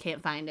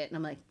 can't find it. And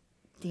I'm like,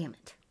 damn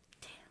it.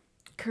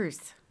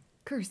 Curses.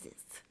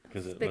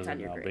 Because it Spits was on an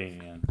your grave.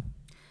 Albanian.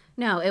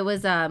 No, it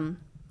was, no,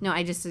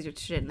 I just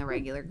searched it in the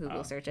regular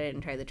Google search. I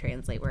didn't try the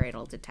translate where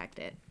it'll detect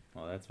it.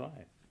 Well, that's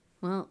why.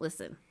 Well,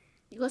 listen.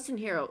 Listen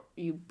here,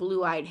 you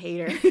blue-eyed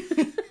hater.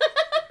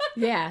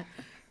 Yeah.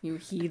 You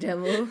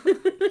he-devil.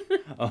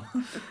 Oh,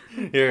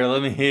 here,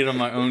 let me hate on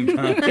my own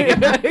country.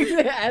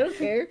 I don't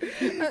care.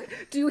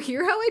 Do you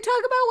hear how I talk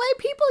about white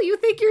people? You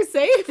think you're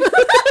safe?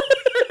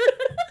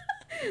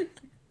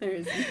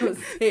 There's no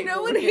safe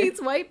No one over here.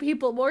 hates white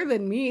people more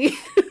than me.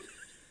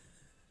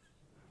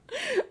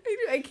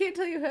 I can't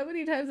tell you how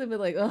many times I've been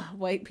like, oh,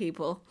 white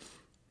people.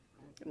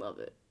 I love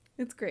it.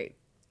 It's great.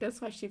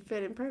 That's why she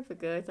fit in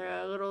perfectly with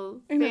our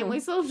little I know. family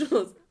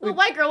socials. Little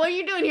white girl, what are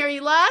you doing here?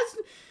 You lost?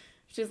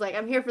 She's like,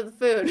 I'm here for the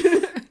food.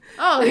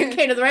 Oh, you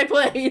came to the right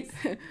place.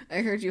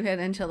 I heard you had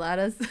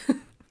enchiladas.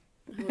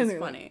 It was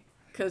funny.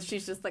 Because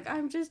she's just like,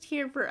 I'm just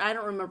here for, I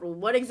don't remember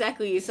what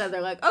exactly you said.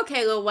 They're like,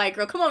 okay, little white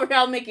girl, come over here,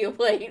 I'll make you a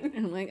plate. And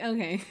I'm like,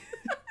 okay.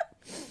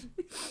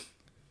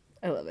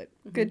 I love it.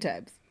 Good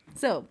times.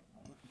 So,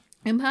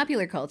 in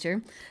popular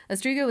culture,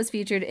 Shtriga was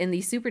featured in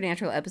the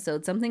supernatural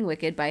episode Something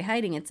Wicked by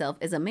hiding itself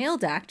as a male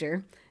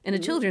doctor in a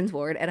children's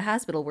ward at a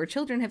hospital where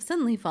children have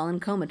suddenly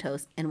fallen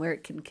comatose and where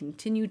it can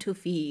continue to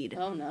feed.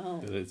 Oh,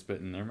 no. Do they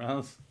spit in their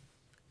mouths?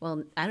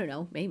 Well, I don't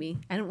know. Maybe.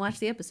 I didn't watch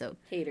the episode.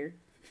 Hater.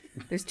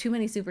 There's too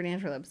many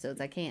supernatural episodes.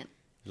 I can't.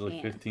 There's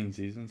like 15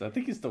 seasons. I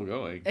think it's still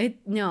going.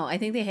 No, I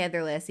think they had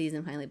their last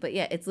season finally. But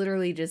yeah, it's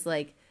literally just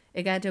like,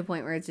 it got to a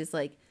point where it's just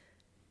like,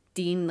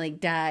 Dean like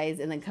dies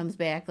and then comes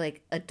back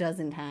like a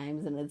dozen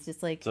times. And it's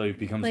just like. So he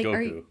becomes like,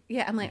 Goku.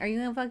 I'm like, are you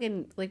gonna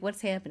fucking, like,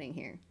 what's happening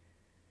here?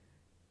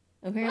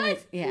 Apparently,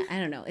 What? yeah, I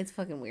don't know. It's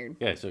fucking weird.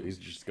 Yeah, so he's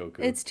just Goku.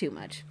 It's too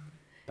much.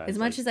 That's As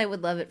much as I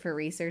would love it for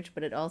research,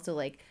 but it also,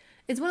 like,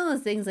 it's one of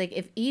those things, like,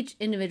 if each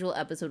individual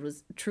episode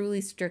was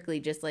truly strictly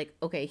just like,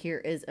 okay, here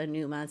is a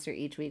new monster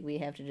each week, we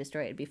have to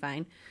destroy it, it'd be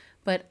fine.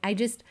 But I'm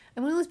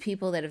one of those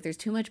people that if there's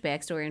too much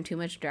backstory and too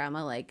much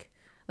drama, like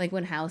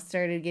when House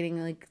started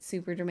getting, like,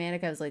 super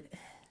dramatic, I was like,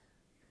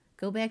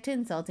 go back to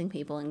insulting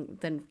people and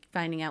then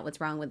finding out what's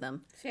wrong with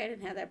them. See, I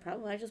didn't have that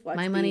problem. I just watched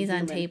My Being money's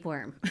on Human.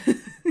 tapeworm.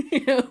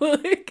 You know,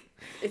 like,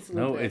 It's lupus.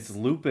 No, it's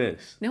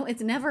lupus. no,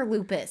 it's never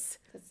lupus.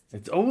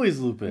 It's always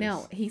lupus.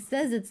 No, he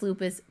says it's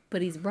lupus,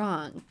 but he's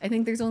wrong. I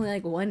think there's only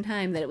like one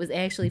time that it was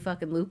actually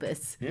fucking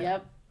lupus. Yeah.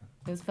 Yep.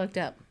 It was fucked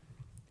up.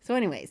 So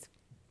anyways,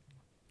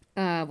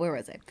 where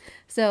was I?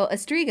 So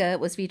Shtriga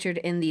was featured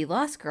in the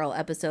Lost Girl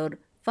episode,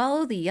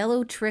 Follow the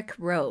Yellow Trick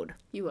Road.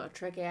 You a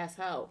trick ass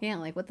hoe. Yeah,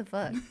 like what the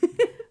fuck?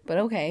 But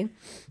okay.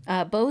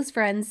 Bo's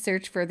friends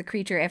searched for the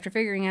creature after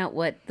figuring out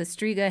what the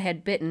Shtriga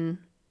had bitten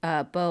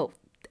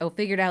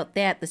figured out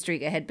that the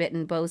Shtriga had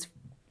bitten Bo's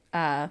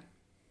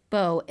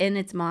Bo in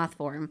its moth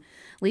form,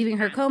 leaving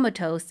her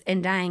comatose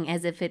and dying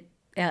as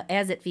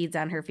it feeds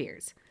on her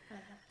fears.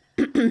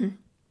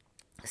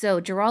 So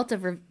Geralt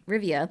of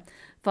Rivia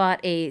fought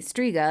a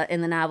Shtriga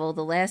in the novel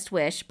The Last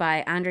Wish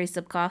by Andrzej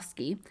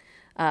Sapkowski,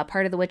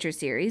 part of the Witcher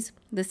series.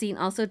 The scene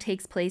also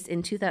takes place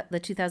in the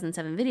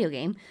 2007 video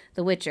game,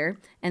 The Witcher,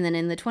 and then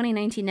in the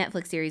 2019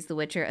 Netflix series, The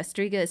Witcher, a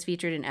Shtriga is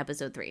featured in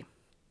episode 3.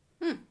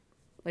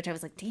 Which I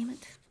was like, damn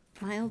it.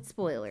 Mild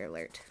spoiler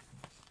alert.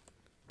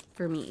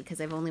 For me, because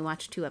I've only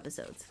watched 2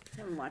 episodes.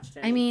 I haven't watched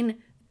it. I mean,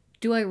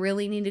 do I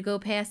really need to go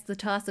past the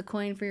toss a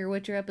coin for your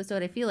Witcher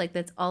episode? I feel like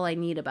that's all I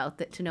need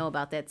to know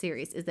about that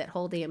series, is that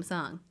whole damn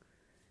song.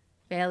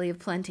 Valley of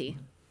Plenty.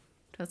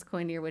 Toss a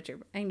coin to your Witcher.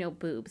 I know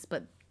boobs,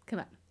 but come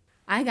on.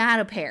 I got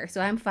a pair,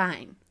 so I'm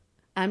fine.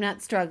 I'm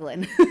not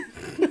struggling.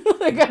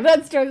 Like, I'm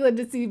not struggling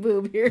to see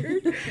boob here.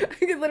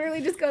 I could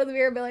literally just go to the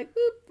mirror and be like,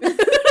 boop.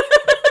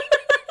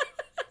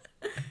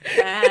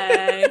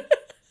 Hey,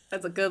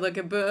 that's a good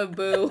looking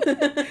boo.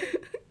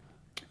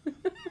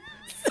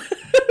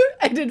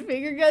 I did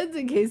finger guns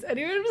in case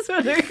anyone was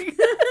wondering.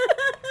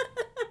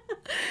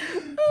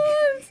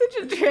 Oh, I'm such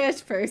a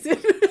trash person.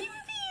 Pew,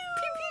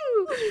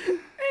 pew.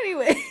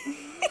 Anyway.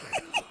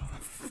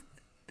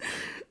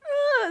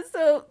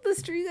 So the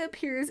Shtriga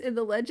appears in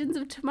the Legends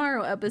of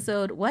Tomorrow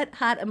episode, What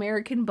Hot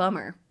American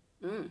Bummer.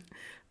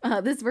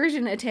 This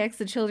version attacks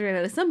the children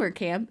at a summer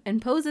camp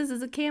and poses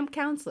as a camp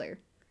counselor.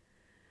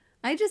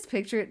 I just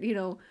pictured,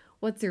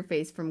 what's her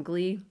face from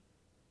Glee?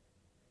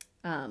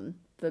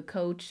 The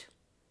coach.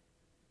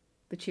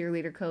 The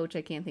cheerleader coach.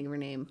 I can't think of her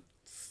name.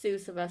 Sue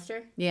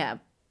Sylvester. Yeah.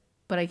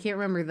 But I can't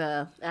remember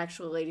the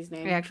Actual lady's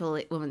name. actual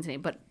woman's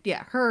name. But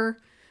yeah, her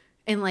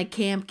in like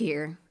camp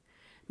gear.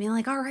 Being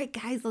like, all right,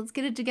 guys, let's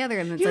get it together.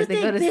 And it's You like they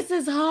go think to this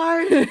is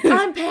hard?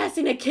 I'm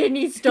passing a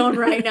kidney stone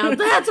right now.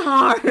 That's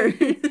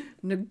hard.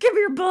 no, give me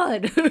your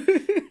blood.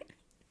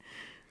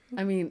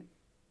 I mean,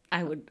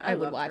 I would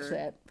love watch her.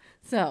 that.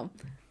 So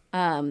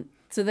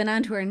then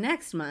on to our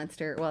next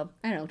monster. Well,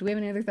 I don't know. Do we have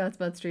any other thoughts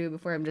about Shtriga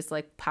before I'm just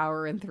like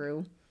powering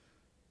through?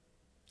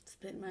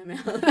 Spit in my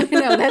mouth. I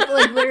know, that's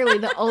like literally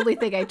the only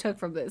thing I took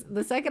from this.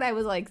 The second I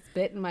was like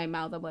spit in my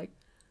mouth, I'm like,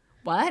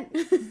 what?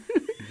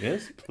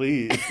 Yes,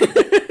 please.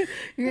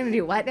 You're gonna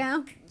do what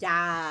now?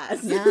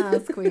 Yes.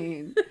 Yes,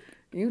 queen.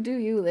 You do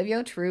you. Live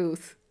your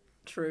truth.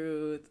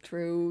 Truth.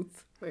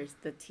 Truth. Where's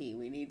the tea?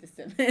 We need to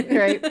sip in.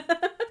 Right.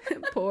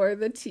 Pour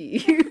the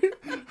tea.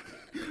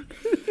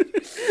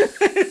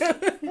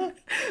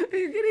 Are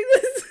you getting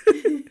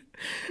this?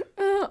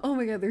 Oh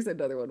my god, there's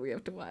another one we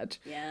have to watch.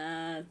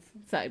 Yes.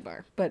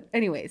 Sidebar. But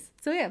anyways,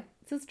 so yeah,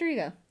 so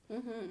Shtriga.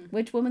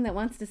 Which woman that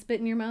wants to spit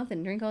in your mouth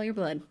and drink all your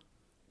blood?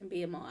 And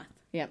be a moth.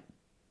 Yep.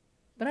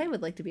 But I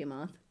would like to be a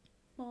moth.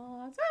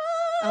 Moth.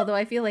 Although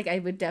I feel like I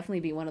would definitely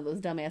be one of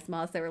those dumbass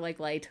moths that were like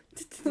light.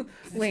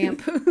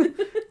 Lamp.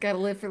 Gotta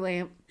live for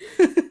lamp.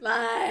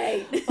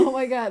 Light. Oh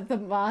my god, the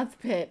moth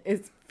pit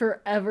is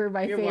forever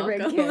my You're favorite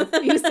welcome. gift.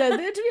 You said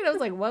that to me and I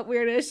was like, what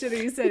weird ass shit are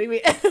you sending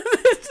me? And then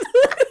it's 3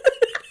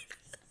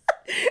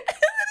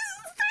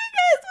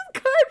 guys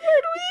with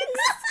cardboard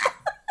wings.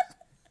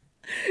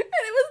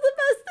 And it was the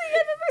best thing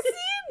I've ever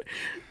seen.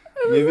 I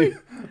was Maybe.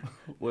 like,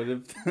 What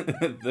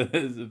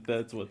if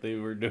that's what they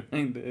were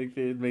doing?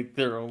 They'd make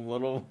their own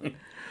little.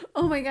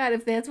 oh my god,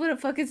 if that's what a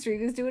fucking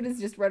Shtriga's doing is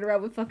just run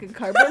around with fucking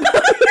cardboard.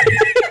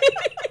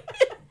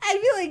 I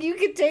feel like you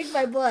can take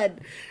my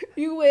blood.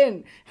 You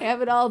win.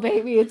 Have it all,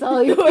 baby. It's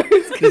all yours.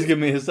 Just give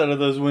me a set of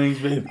those wings,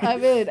 baby.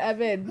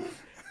 I'm in.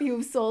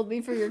 You've sold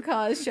me for your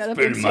cause. Shut up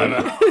Spit and in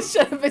my take.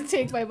 Shut up and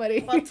take my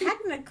money. Well,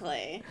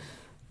 technically,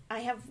 I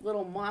have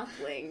little moth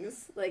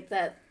wings. Like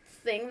that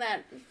thing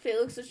that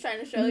Felix was trying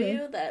to show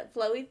you, that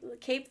flowy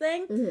cape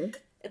thing.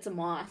 It's a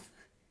moth.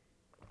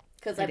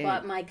 Because I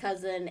bought my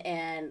cousin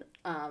and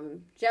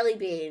Jelly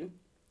Bean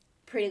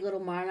pretty little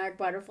monarch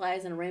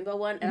butterflies and a rainbow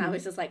one. And I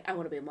was just like, I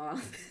want to be a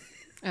moth.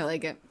 I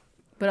like it.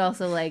 But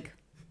also, like,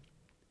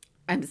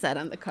 I'm set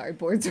on the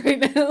cardboards right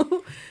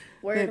now.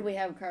 Where do we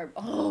have cardboard?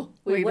 Oh,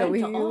 Wait, went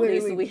to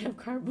Aldi's, wait. so we have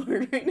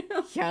cardboard right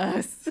now.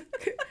 Yes.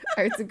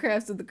 Arts and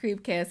Crafts with the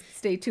Creepcast.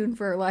 Stay tuned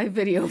for our live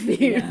video feed.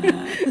 Yeah.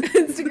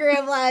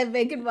 Instagram Live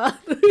making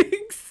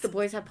modelings. The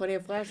boys have plenty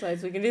of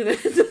flashlights. We can do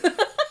this.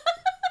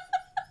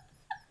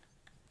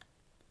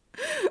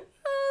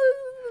 Oh,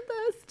 this is the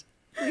best.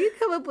 We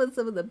come up with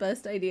some of the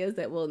best ideas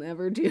that we'll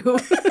never do.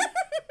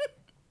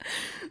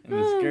 And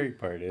the scary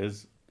part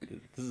is,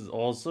 this is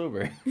all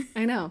sober.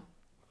 I know.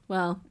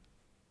 Well,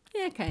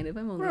 yeah, kind of.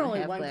 I'm only, We're only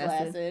half one glass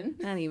class in.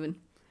 Not even.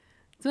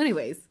 So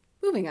anyways,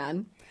 moving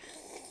on.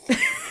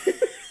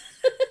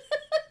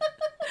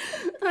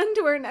 On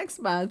to our next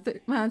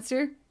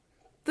monster,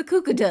 the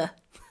Kukudh.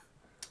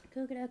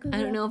 Kukudh.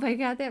 I don't know if I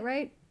got that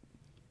right,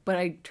 but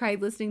I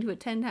tried listening to it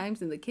 10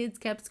 times and the kids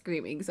kept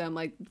screaming. So I'm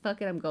like,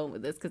 fuck it, I'm going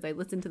with this because I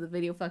listened to the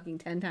video fucking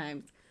 10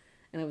 times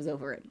and I was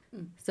over it.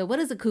 So what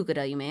is a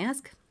Kukudh, you may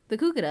ask? The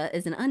Kukudh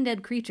is an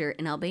undead creature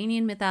in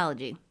Albanian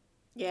mythology.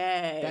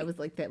 Yay. That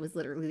was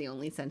literally the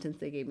only sentence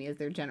they gave me as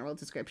their general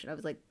description. I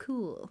was like,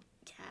 cool.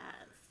 Yes.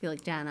 I feel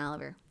like John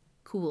Oliver.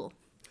 Cool.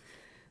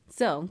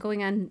 So,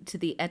 going on to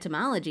the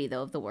etymology,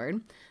 though, of the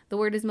word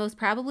is most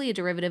probably a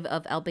derivative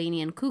of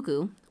Albanian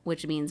kuku,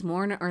 which means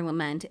mourn or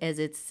lament, as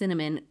its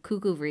synonym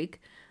kukuvrik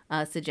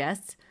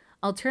suggests,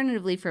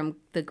 alternatively from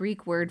the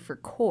Greek word for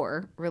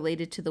core,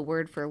 related to the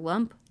word for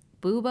lump,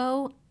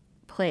 bubo,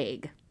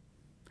 plague.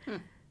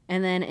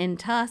 And then in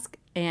Tusk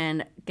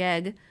and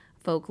Geg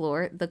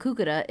folklore, the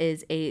Kukudh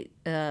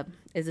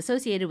is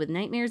associated with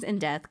nightmares and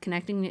death,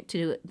 connecting it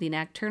to the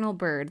nocturnal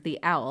bird, the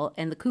owl,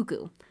 and the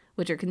cuckoo,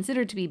 which are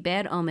considered to be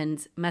bad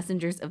omens,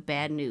 messengers of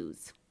bad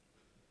news.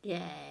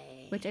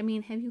 Yay. Which, I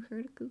mean, have you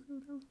heard of cuckoo,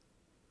 though?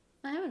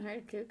 I haven't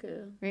heard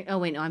cuckoo. Right? Oh,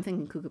 wait, no, I'm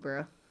thinking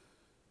kookaburra.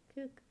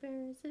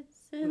 Kookaburras, it's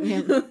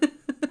Yeah.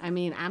 I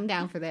mean, I'm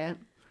down for that.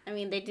 I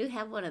mean, they do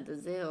have one at the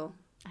zoo.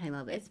 I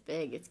love it. It's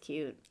big, it's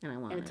cute. And I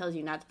want And it it. tells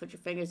you not to put your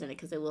fingers in it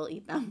because it will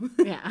eat them.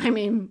 Yeah, I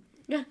mean,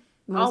 Yeah.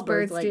 most All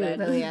birds like do. that.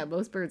 But yeah,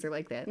 most birds are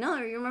like that. No,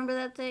 you remember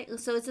that thing?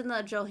 So it's in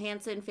the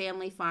Johansson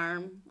family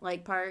farm,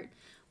 like, part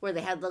where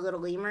they had the little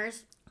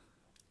lemurs.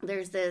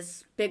 There's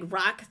this big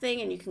rock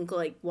thing, and you can go,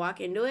 like, walk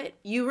into it.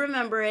 You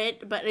remember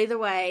it, but either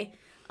way,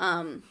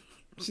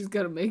 She's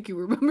got to make you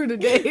remember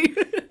today.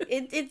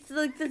 it's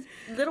like this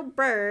little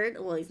bird.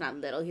 Well, he's not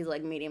little. He's,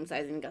 like,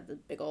 medium-sized, and got this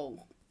big old...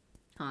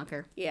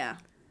 Honker. Yeah.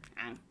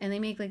 And they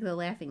make, like, the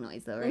laughing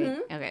noise, though, right? Mhm.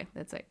 Okay,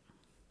 that's right.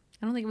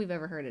 I don't think we've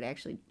ever heard it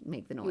actually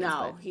make the noise.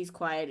 No, but he's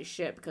quiet as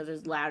shit because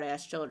there's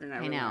loud-ass children I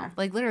everywhere. know.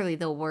 Like, literally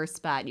the worst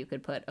spot you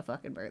could put a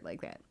fucking bird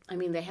like that. I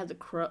mean, they have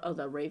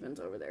the ravens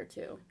over there,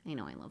 too. I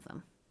know, I love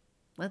them.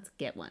 Let's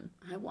get one.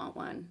 I want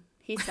one.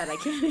 He said I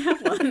can't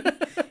have one.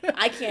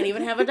 I can't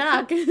even have a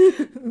dog.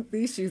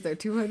 These shoes are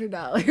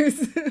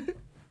 $200.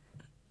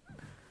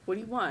 What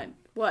do you want?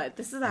 What?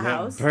 This is a You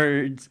house? have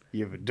birds,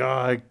 you have a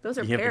dog, Those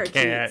are you have a cat,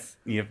 parakeets.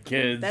 you have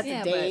kids. That's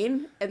Yeah, a but-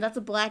 Dane, and that's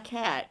a black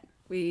cat.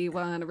 We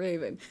want a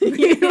raven.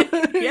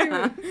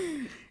 Yeah.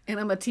 And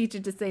I'm going to teach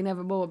it to say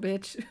nevermore,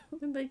 bitch.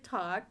 And they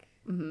talk.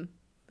 Mm-hmm.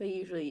 They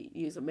usually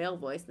use a male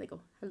voice, and they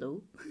go,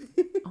 hello.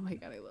 Oh my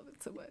God, I love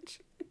it so much.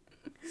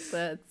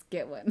 Let's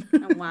get one.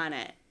 I want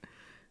it.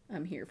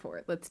 I'm here for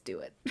it. Let's do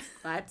it.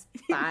 Let's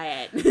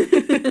buy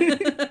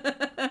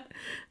it.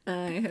 I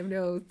have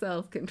no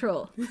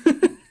self-control.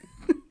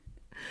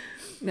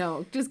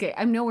 No, just kidding.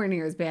 I'm nowhere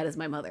near as bad as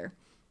my mother.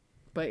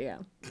 But yeah,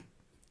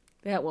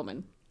 that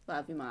woman.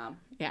 Love you, Mom.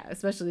 Yeah,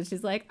 especially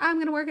she's like, I'm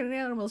going to work at an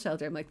animal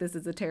shelter. I'm like, this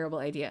is a terrible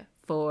idea.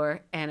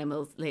 4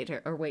 animals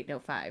later. Or wait, no,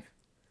 5.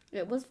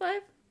 It was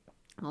 5?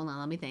 Hold on,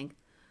 let me think.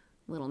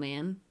 Little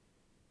man.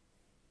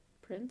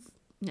 Prince?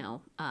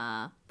 No,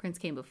 Prince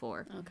came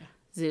before. Okay.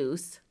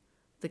 Zeus,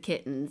 the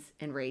kittens,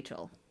 and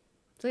Rachel.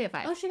 So yeah,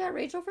 5. Oh, she got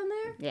Rachel from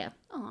there? Yeah.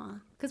 Aw.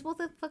 Because well,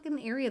 the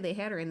fucking area they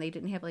had her in, they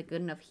didn't have like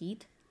good enough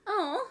heat.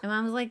 Oh. And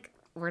Mom was like,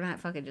 we're not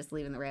fucking just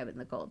leaving the rabbit in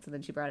the cold. So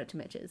then she brought it to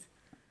Mitch's.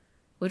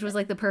 Which was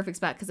like the perfect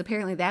spot. Because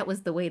apparently that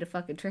was the way to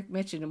fucking trick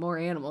Mitch into more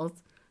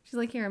animals. She's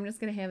like, here, I'm just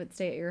going to have it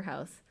stay at your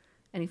house.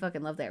 And he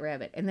fucking loved that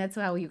rabbit. And that's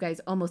how you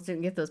guys almost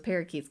didn't get those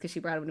parakeets. Because she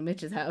brought them to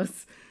Mitch's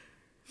house.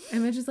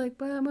 And Mitch is like,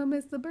 but I'm going to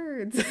miss the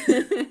birds.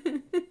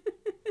 I'm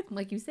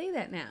like, you say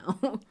that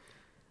now.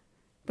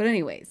 But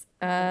anyways.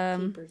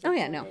 Keepers Oh of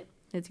yeah, no. it.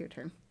 It's your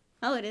turn.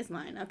 Oh, it is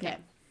mine. Okay. Yeah.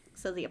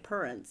 So the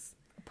occurrence.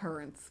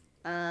 Occurrence.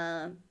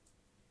 I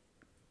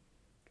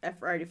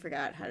already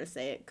forgot how to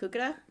say it.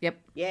 Kukudh? Yep.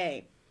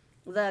 Yay.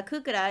 The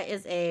Kukudh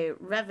is a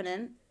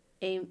revenant,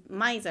 a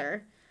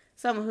miser,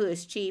 someone who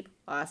is cheap,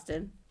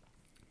 Austin.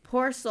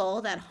 Poor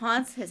soul that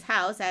haunts his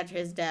house after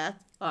his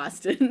death,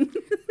 Austin.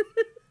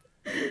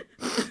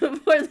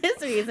 For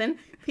this reason,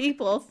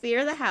 people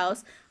fear the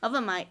house of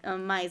a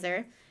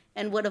miser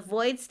and would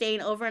avoid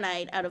staying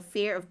overnight out of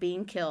fear of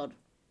being killed.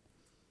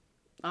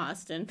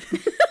 Austin.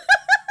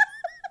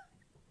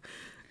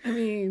 I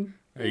mean,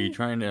 Are you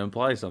trying to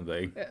imply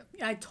something?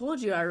 I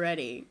told you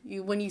already.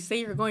 When you say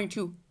you're going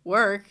to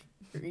work,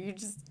 you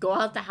just go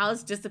out the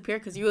house, disappear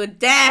because you were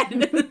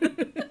dead.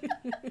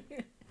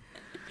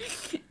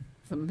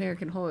 some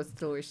American Horror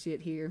Story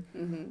shit here.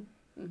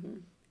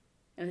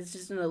 And And it's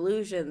just an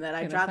illusion that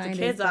I Gonna dropped the find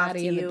kids his off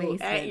body to in the you at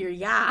basement. your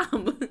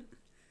yam.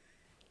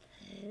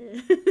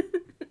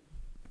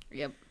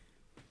 Yep.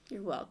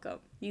 You're welcome.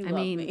 You I love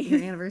mean, me.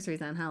 your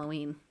anniversary's on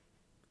Halloween.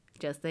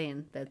 Just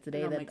saying. That's the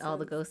day That that makes all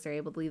the sense. ghosts are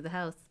able to leave the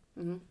house.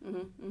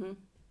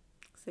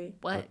 See?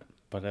 What?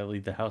 But I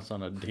leave the house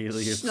on a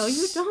daily. No,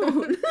 you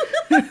don't.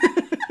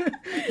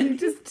 You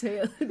just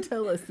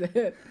tell us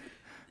that.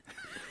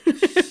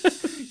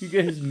 You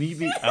guys meet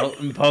me out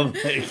in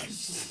public.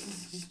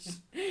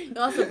 You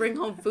also bring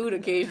home food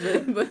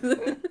occasionally, but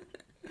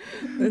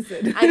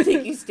Listen. I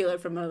think you steal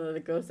it from another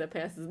ghost that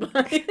passes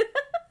by.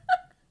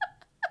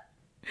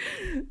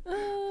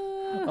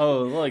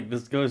 Oh, look,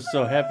 this ghost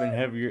so happened to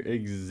have your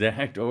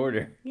exact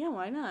order. Yeah,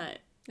 why not?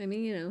 I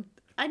mean, you know.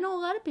 I know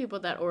a lot of people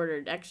that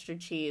ordered extra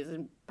cheese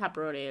and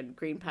pepperoni and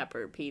green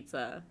pepper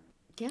pizza.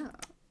 Yeah.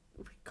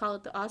 We call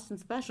it the Austin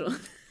Special.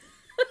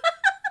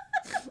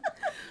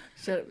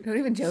 Shut up. Don't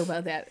even joke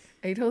about that.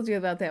 I told you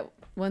about that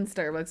one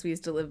Starbucks we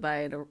used to live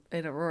by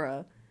in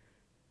Aurora.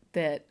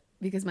 That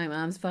because my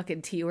mom's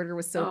fucking tea order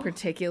was so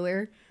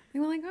particular. They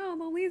were like,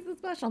 oh, Lisa's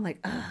special. I'm like,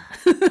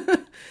 ugh.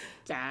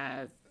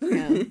 Jazz.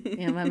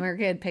 Yeah, my mother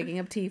kid picking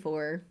up tea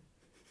for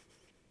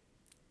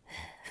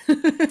her.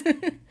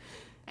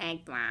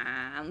 Thanks,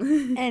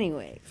 Mom.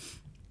 Anyway.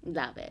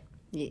 Love it.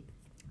 Yeah.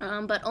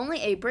 But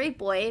only a brave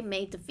boy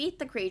may defeat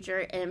the creature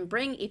and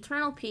bring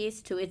eternal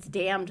peace to its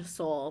damned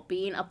soul,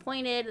 being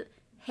appointed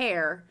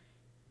heir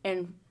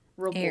and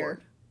reward.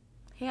 Heir.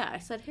 Yeah, I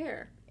said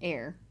heir.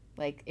 Heir.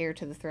 Like heir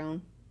to the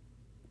throne.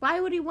 Why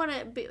would he want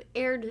to be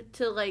heired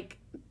to, like,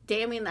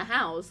 damning the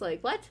house?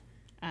 Like, what?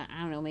 I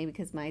don't know. Maybe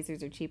because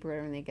misers are cheaper or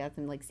whatever and they got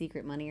them like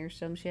secret money or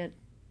some shit.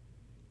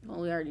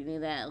 Well, we already knew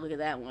that. Look at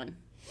that one.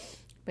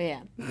 But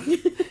yeah. Probably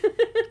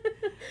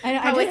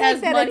I just has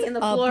like that money it's in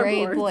the a brave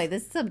floorboards. boy.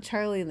 This is some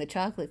Charlie and the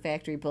Chocolate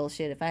Factory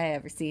bullshit if I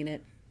ever seen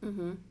it.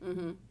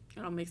 That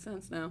all makes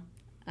sense now.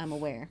 I'm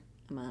aware.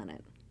 I'm on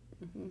it.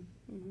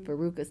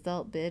 Veruca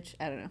Salt, bitch.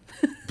 I don't know.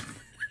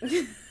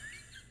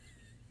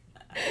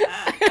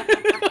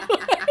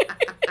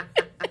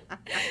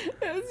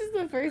 That was just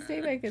the first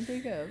name I could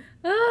think of.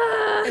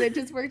 And it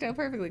just worked out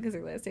perfectly because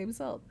her last name is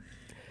Salt.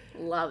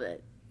 Love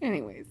it.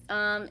 Anyways.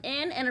 In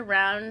and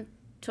around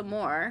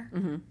Timor,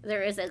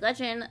 there is a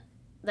legend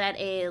that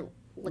a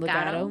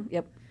legato,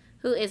 Yep.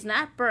 who is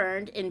not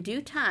burned in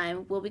due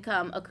time will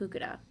become a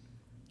Kukudh.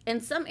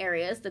 In some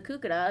areas, the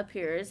Kukudh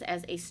appears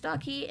as a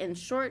stocky and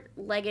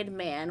short-legged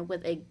man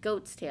with a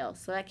goat's tail,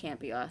 so that can't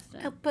be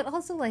Austin. But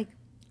also, like,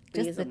 He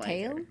just is the a miser.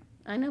 tail?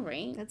 I know,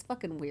 right? That's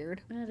fucking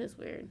weird. That is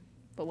weird.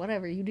 But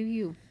whatever, you do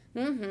you.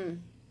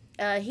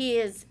 He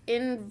is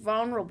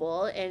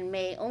invulnerable and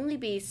may only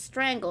be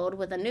strangled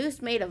with a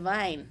noose made of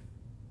vine.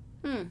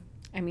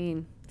 I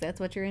mean, that's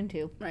what you're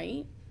into.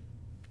 Right?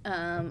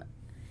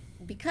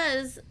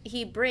 Because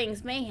he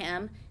brings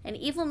mayhem, an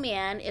evil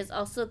man is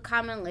also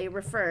commonly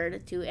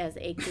referred to as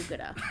a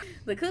Kukudh.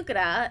 The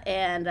Kukudh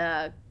and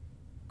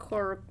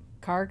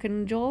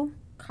Carcanjol?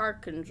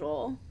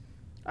 Carcanjol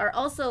are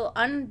also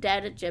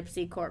undead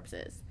gypsy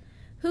corpses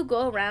who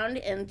go around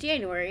in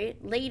January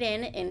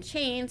laden in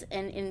chains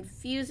and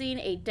infusing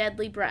a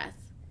deadly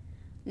breath.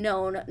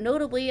 Known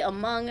notably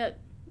among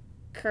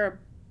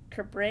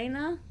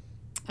Cabrana?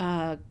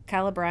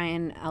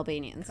 Calabrian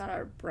Albanians.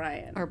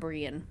 Brian. Or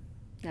Brian.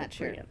 Not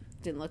sure. Brian.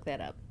 Didn't look that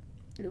up.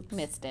 Oops.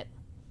 Missed it.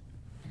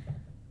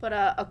 But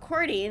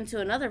according to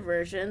another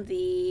version,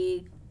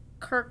 the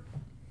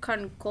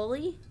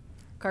Carcancoli,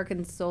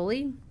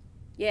 Carcansoli?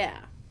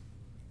 yeah,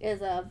 is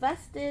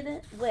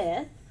vested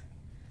with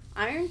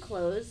iron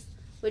clothes,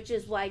 which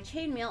is why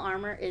chainmail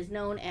armor is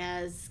known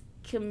as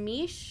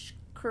Kamish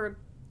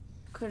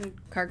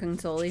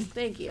Carcansoli.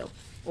 Thank you.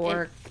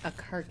 Or a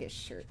carcass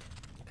shirt.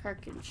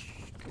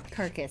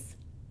 Carcass.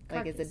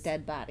 Like it's a Carcass.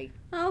 dead body.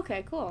 Oh,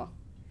 okay, cool.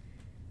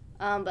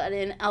 But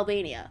in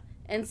Albania.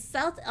 In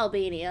South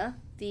Albania,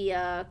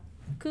 the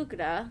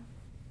Kukudh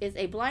is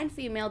a blind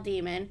female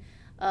demon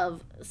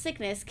of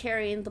sickness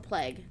carrying the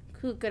plague.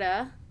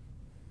 Kukudh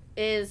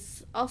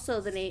is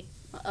also the name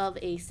of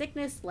a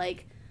sickness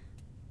like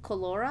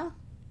cholera.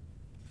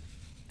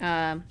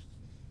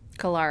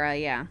 Kalara,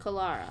 yeah.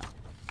 Cholera,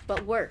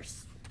 but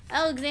worse.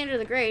 Alexander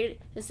the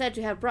Great is said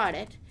to have brought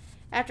it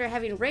after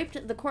having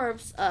raped the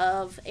corpse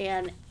of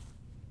an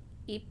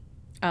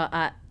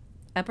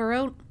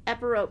Epirote?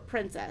 Epirote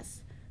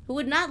princess who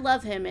would not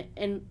love him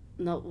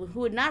who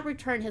would not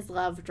return his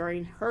love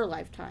during her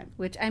lifetime.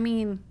 Which, I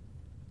mean,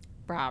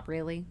 brah,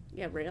 really?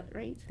 Yeah,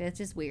 right? That's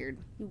just weird.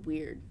 You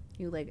weird.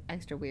 You, like,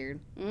 extra weird.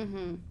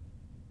 Mm-hmm.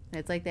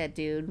 It's like that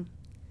dude.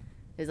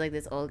 There's, like,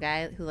 this old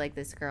guy who liked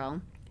this girl.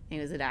 And he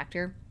was a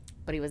doctor,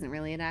 but he wasn't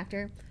really a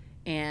doctor.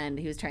 And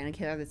he was trying to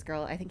cure this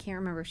girl. I can't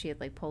remember if she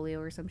had, like, polio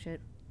or some shit.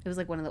 It was,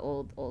 like, one of the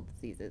old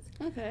diseases.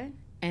 Okay.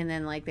 And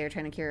then, like, they were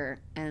trying to cure her.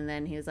 And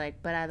then he was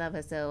like, but I love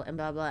her so, and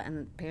blah, blah. And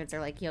the parents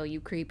are like, yo,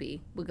 you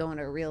creepy. We're going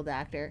to a real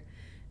doctor.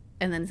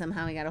 And then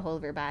somehow he got a hold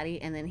of her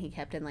body. And then he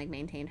kept and, like,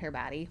 maintained her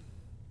body.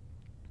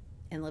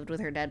 And lived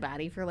with her dead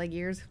body for, like,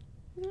 years.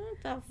 What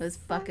the It was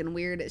fucking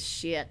weird as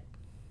shit.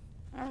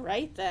 All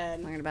right,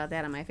 then. Learned about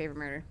that on My Favorite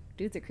Murder.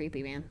 Dudes are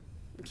creepy, man.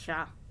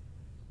 Yeah.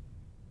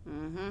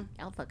 Mm-hmm.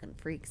 Y'all fucking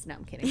freaks. No,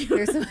 I'm kidding.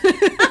 There's some...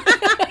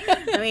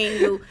 I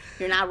mean,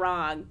 you're not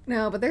wrong.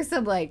 No, but there's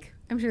some, like,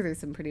 I'm sure there's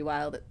some pretty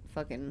wild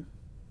fucking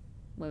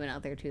women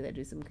out there, too, that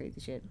do some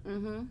crazy shit.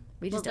 Mm-hmm.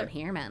 We just don't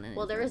hear about it.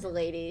 Well, there was a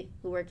lady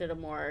who worked at a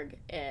morgue,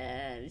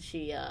 and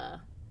she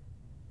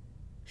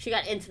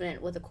got intimate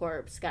with a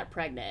corpse, got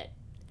pregnant.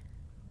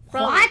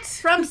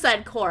 From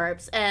said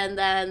corpse, and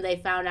then they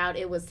found out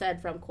it was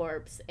said from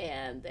corpse,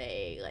 and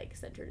they, like,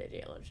 sent her to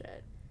jail and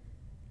shit.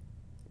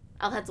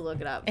 I'll have to look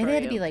it up. It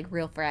had to be, like,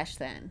 real fresh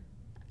then.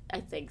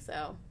 I think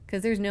so.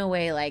 Because there's no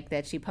way, like,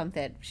 that she pumped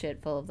that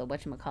shit full of the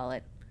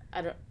whatchamacallit.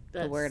 I don't...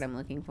 The word I'm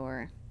looking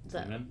for. It's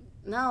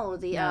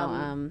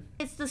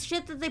the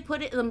shit that they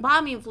put in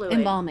embalming fluid.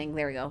 Embalming,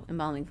 there we go.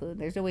 Embalming fluid.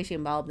 There's no way she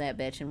embalmed that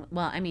bitch. And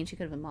well, I mean, she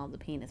could have embalmed the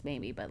penis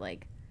maybe, but,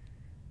 like...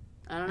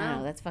 I don't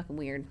know. That's fucking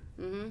weird.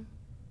 Mm-hmm.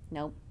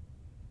 Nope.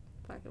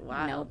 Fucking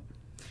wild. Nope.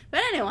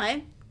 But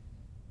anyway,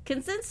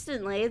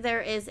 consistently,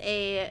 there is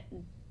a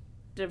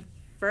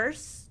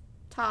derisive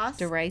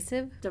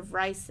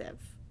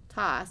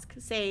toss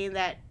saying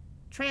that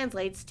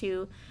translates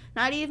to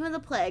not even the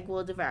plague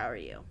will devour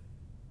you.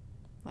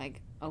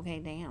 Like, okay,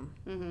 damn.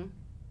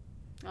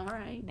 Mm-hmm. All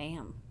right.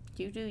 Damn.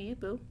 You do you,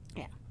 boo.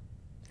 Yeah.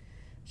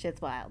 Shit's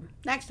wild.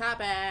 Next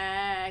topic.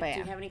 But do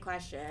you have any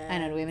questions? I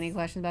know. Do we have any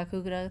questions about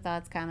Kukudh?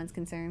 Thoughts, comments,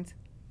 concerns?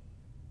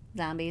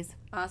 Zombies?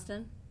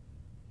 Austin?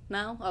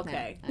 No?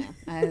 Okay. No.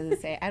 I was going to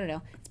say, I don't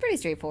know. It's pretty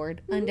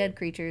straightforward. Undead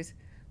creatures,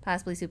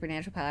 possibly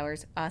supernatural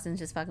powers. Austin's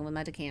just fucking with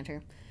my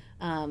decanter.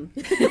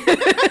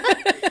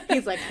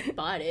 He's like, I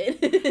bought it.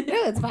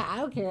 No, it's fine. I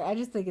don't care. I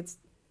just think it's...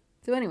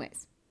 So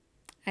anyways,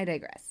 I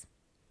digress.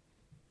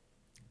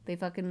 They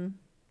fucking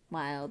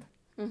wild.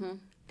 Mm-hmm.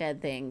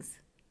 Dead things.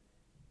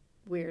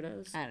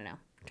 Weirdos. I don't know.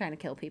 Trying to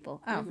kill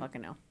people. I don't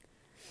fucking know.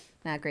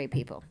 Not great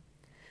people.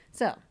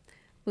 So,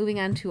 moving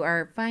on to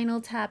our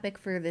final topic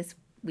for this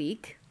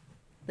week.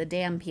 The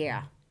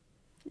Dhampir.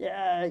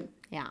 Yeah.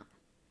 Yeah.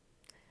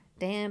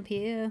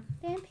 Dhampir.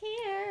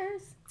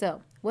 Dhampirs.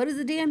 So, what is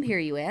a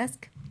Dhampir, you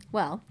ask?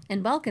 Well,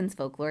 in Balkans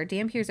folklore,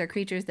 Dhampirs are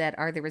creatures that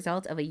are the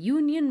result of a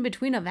union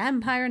between a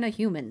vampire and a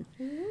human.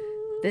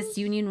 This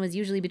union was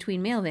usually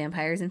between male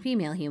vampires and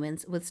female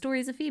humans, with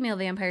stories of female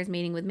vampires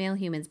mating with male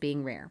humans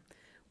being rare.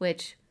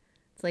 Which,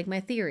 it's like my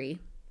theory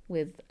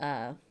with,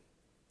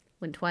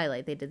 when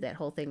Twilight, they did that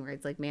whole thing where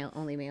it's like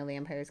only male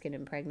vampires can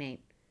impregnate,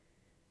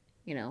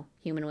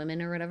 human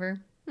women or whatever.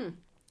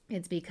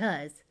 It's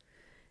because,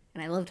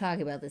 and I love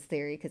talking about this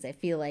theory because I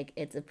feel like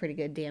it's a pretty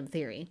good damn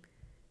theory.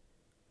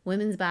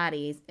 Women's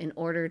bodies, in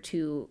order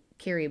to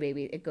carry a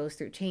baby, it goes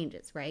through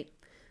changes, right?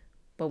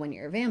 But when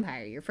you're a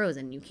vampire, you're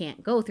frozen. You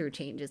can't go through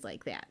changes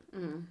like that.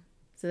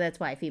 So that's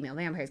why female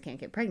vampires can't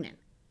get pregnant.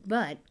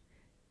 But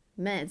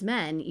as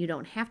men, you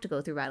don't have to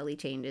go through bodily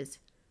changes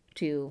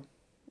to,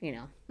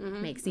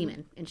 make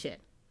semen and shit.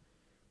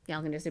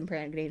 Y'all can just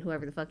impregnate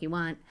whoever the fuck you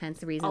want. Hence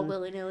the reason all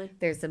willy-nilly.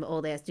 There's some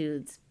old-ass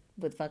dudes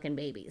with fucking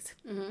babies.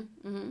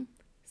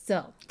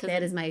 So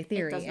that is my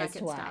theory as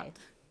to why. Stopped.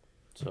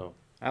 So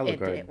I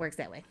look it works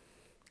that way.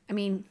 I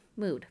mean,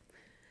 mood.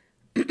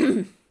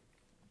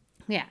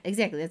 Yeah,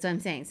 exactly. That's what I'm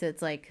saying. So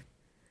it's like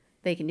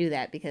they can do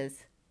that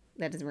because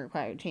that doesn't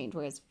require change.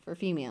 Whereas for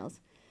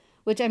females,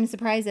 which I'm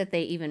surprised that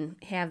they even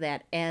have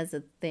that as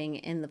a thing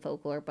in the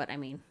folklore. But I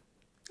mean,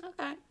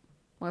 okay,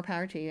 more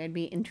power to you. I'd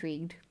be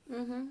intrigued.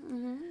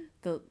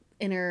 The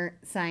inner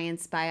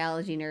science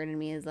biology nerd in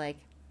me is like,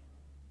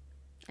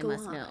 I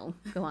must know.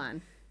 Go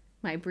on.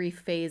 My brief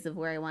phase of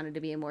where I wanted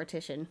to be a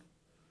mortician.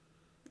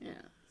 Yeah.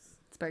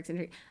 Sparks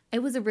intrigue. It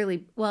was a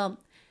really, well,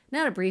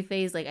 not a brief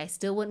phase. Like, I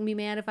still wouldn't be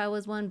mad if I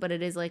was one, but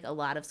it is like a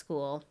lot of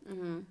school.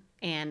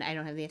 And I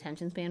don't have the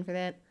attention span for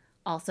that.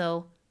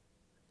 Also,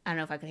 I don't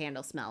know if I could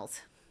handle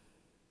smells.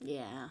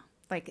 Yeah.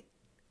 Like,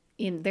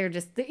 they're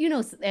just,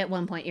 at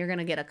one point you're going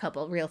to get a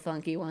couple real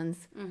funky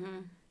ones.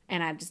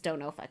 And I just don't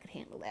know if I could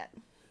handle that.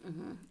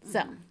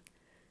 So,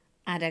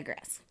 I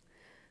digress.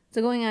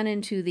 So going on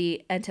into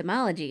the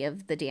etymology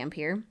of the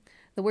Dhampir,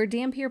 the word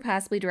Dhampir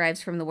possibly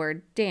derives from the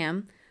word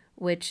dam,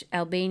 which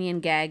Albanian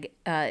gag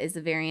is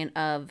a variant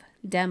of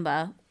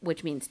demba,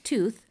 which means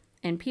tooth,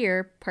 and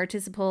pir,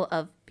 participle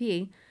of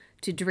p,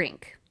 to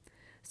drink.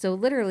 So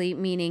literally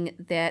meaning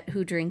that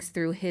who drinks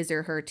through his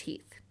or her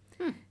teeth.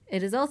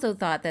 It is also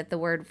thought that the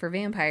word for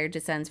vampire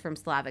descends from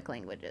Slavic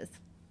languages.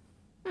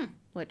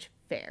 Which,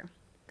 fair.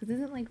 Because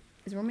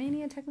is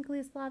Romania technically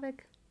a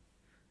Slavic?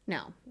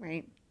 No,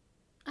 right?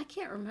 I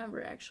can't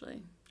remember,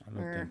 actually. I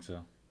don't think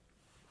so.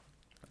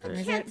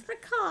 I can't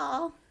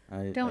recall.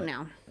 Don't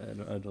know.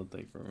 I don't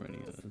think Romania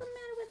is. What's the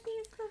matter with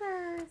these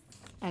colors?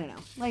 I don't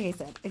know. Like I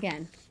said,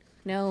 again,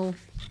 no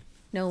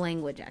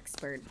language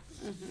expert.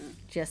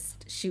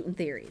 Just shooting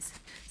theories.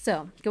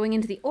 So, going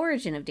into the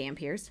origin of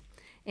Dhampirs.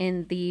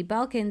 In the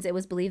Balkans, it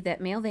was believed that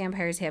male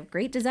vampires have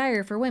great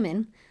desire for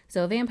women,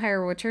 so a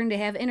vampire will return to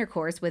have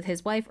intercourse with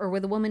his wife or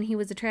with a woman he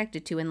was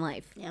attracted to in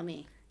life.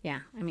 Yummy. Yeah,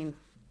 I mean,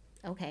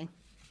 okay.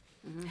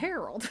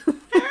 Harold.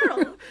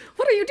 Harold!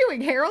 What are you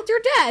doing, Harold?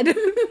 You're dead!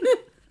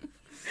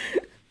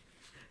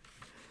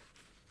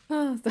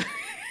 Oh, sorry.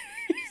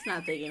 He's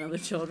not thinking of the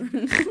children.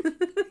 He's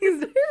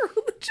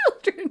Harold the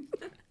children.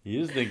 He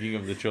is thinking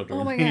of the children.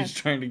 Oh my God. He's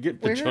trying to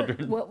get the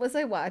children. What was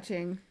I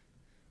watching?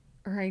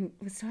 Or I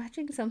was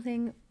watching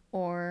something,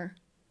 or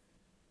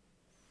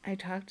I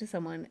talked to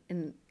someone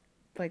and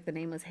like the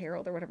name was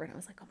Harold or whatever, and I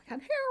was like, oh my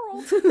God,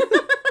 Harold.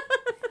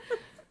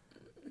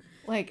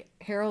 Like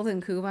Harold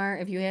and Kumar,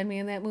 if you had me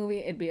in that movie,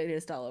 it'd be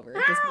just all over.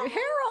 It'd just be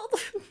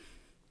Harold.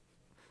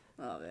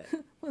 Love it.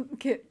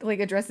 Kid, like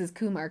addresses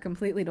Kumar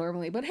completely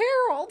normally, but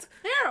Harold.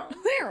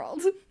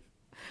 Harold.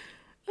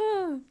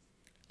 Oh,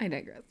 I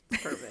digress.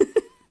 Perfect.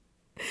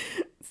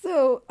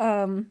 So,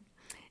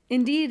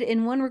 indeed,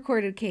 in one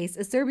recorded case,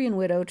 a Serbian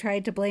widow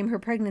tried to blame her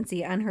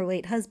pregnancy on her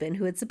late husband,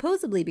 who had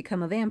supposedly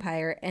become a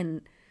vampire,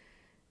 and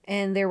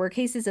there were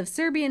cases of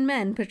Serbian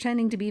men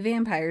pretending to be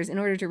vampires in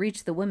order to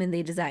reach the woman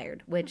they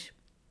desired, which,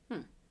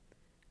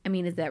 I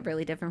mean, is that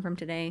really different from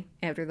today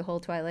after the whole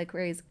Twilight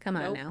craze? Come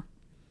on now.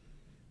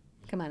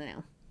 Come on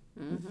now.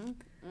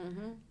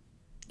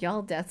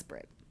 Y'all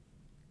desperate.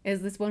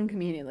 As this one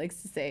comedian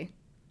likes to say,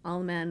 all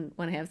the men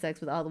want to have sex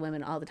with all the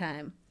women all the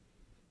time.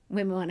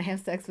 Women want to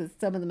have sex with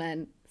some of the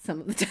men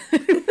some of the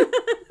time.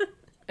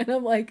 And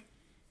I'm like,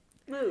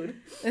 Mood.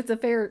 that's a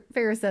fair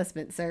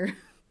assessment, sir.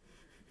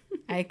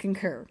 I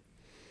concur.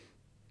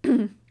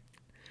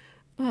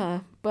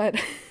 But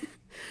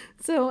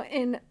so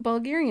in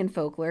Bulgarian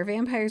folklore,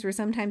 vampires were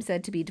sometimes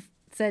said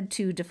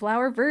to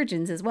deflower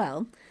virgins as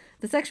well.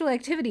 The sexual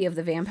activity of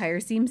the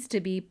vampire seems to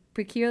be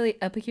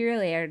a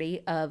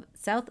peculiarity of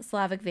South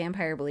Slavic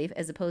vampire belief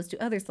as opposed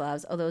to other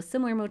Slavs, although a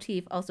similar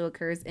motif also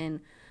occurs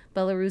in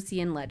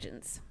Belarusian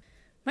legends.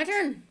 My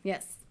turn.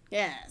 Yes.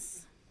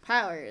 Yes.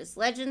 Powers.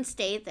 Legends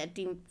state that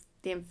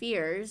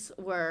Dhamphirs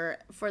were,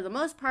 for the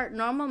most part,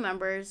 normal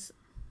members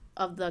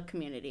of the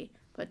community.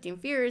 But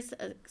Dhamphirs,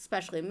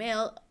 especially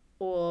male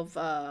of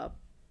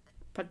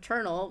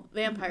paternal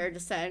vampire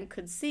descent,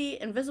 could see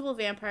invisible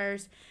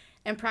vampires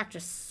and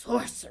practice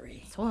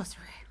sorcery.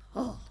 Sorcery.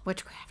 Oh.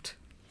 Witchcraft.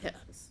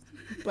 Yes.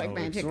 Black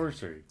magic.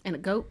 Sorcery. And a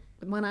goat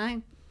with one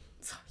eye.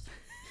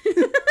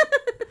 Sorcery.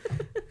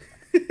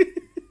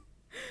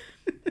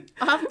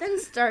 Often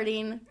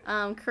starting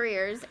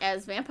careers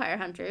as vampire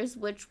hunters,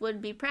 which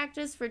would be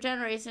practiced for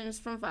generations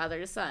from father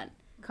to son.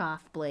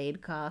 Cough,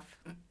 blade, cough.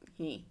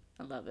 I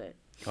love it.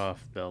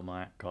 Cough,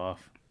 Belmont,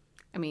 cough.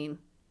 I mean,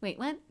 wait,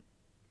 what?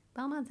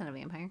 Belmont's not a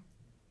vampire.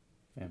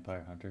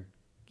 Vampire hunter.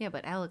 Yeah,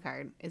 but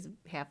Alucard is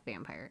half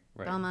vampire.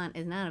 Right. Belmont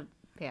is not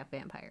a half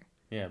vampire.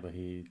 Yeah, but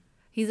He's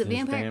a his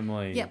vampire.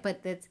 family- Yeah,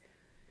 but that's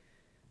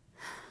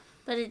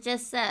But it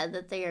just said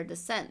that they are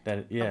descent.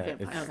 it's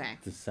Okay.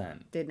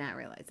 descent. did not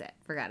realize that.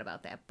 Forgot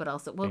about that. But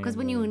also, well, because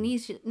when you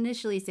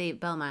initially say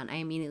Belmont, I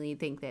immediately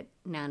think that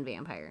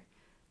non-vampire,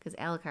 because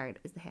Alucard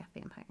is the half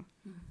vampire.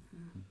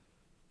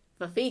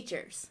 The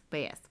features. But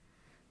yes,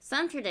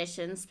 Some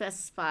traditions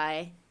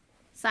specify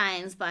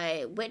signs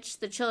by which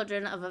the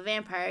children of a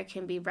vampire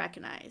can be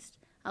recognized.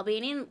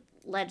 Albanian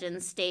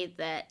legends state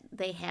that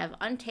they have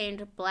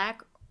untamed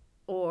dark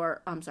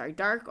or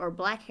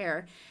black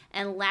hair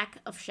and lack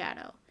of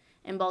shadow.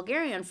 In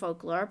Bulgarian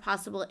folklore,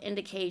 possible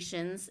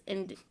indications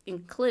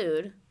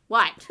include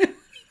what?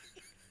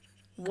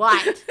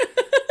 What?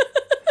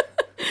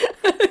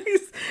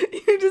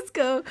 you just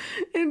go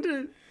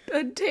into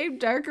untamed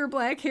dark or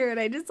black hair, and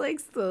I just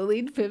like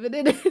slowly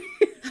pivoted.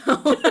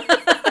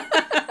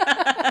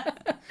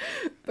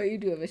 But you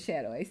do have a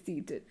shadow. I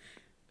see it.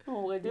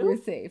 Oh, I do?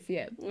 We're safe,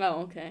 yeah.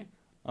 Oh, okay.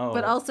 Oh,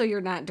 But also,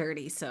 you're not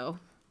dirty, so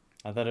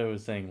I thought it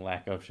was saying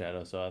lack of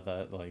shadow, so I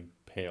thought like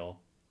pale.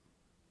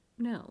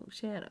 no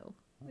shadow.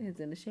 It's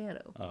in a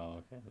shadow.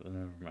 Oh, okay. Well,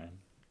 never mind.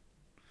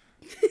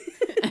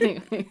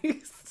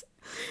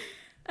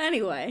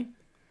 Anyway,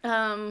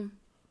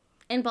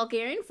 in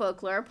Bulgarian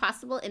folklore,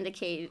 possible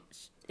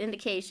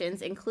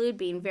indications include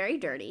being very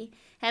dirty,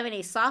 having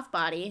a soft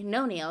body,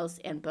 no nails,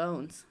 and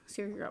bones.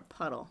 So you're a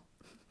puddle.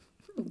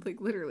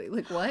 Like literally,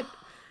 like what?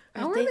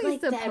 Are they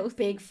like that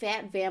big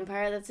fat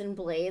vampire that's in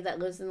Blade that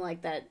lives in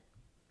like that,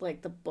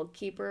 like the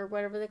bookkeeper or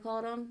whatever they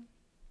called him?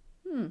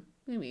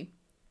 Maybe.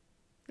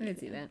 I didn't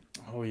see that.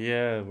 Oh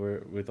yeah,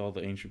 we're with all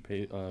the ancient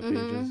pages.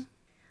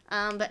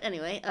 But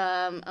anyway,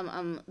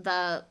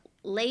 the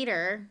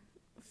later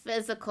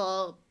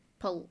physical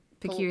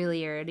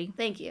Peculiarity.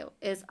 thank you,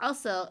 is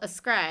also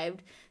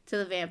ascribed to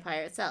the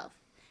vampire itself,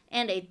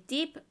 and a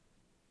deep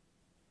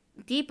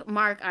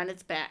mark on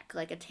its back,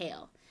 like a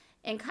tail.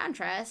 In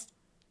contrast,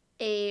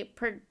 a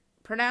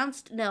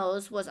pronounced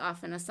nose was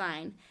often a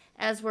sign,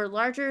 as were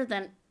larger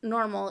than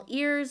normal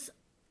ears,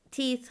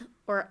 teeth,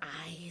 or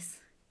eyes.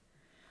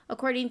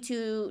 According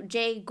to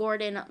J.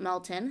 Gordon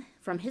Melton,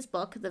 from his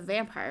book, The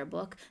Vampire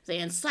Book, the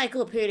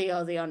Encyclopedia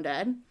of the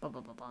Undead,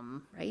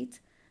 right?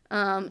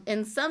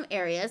 In some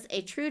areas,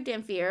 a true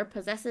Dhampir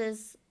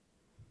possesses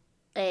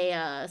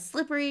a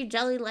slippery,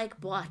 jelly-like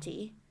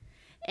body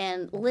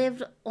and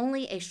lived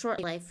only a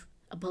short life,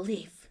 a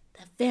belief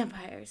that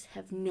vampires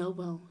have no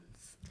bones.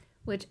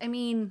 Which, I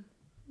mean,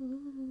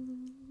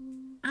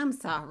 I'm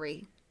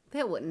sorry,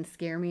 That wouldn't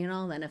scare me at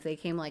all then if they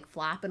came like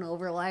flopping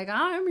over like,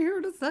 I'm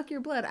here to suck your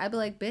blood. I'd be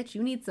like, bitch,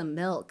 you need some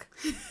milk.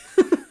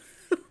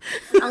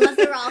 Unless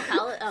they're all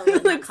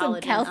like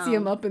some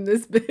calcium up in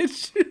this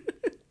bitch.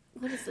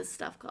 What is this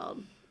stuff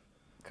called?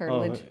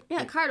 Cartilage.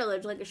 Yeah,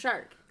 cartilage, like a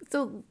shark.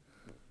 So,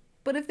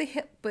 but if they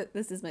hit, but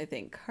this is my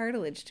thing.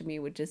 Cartilage to me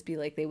would just be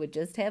like they would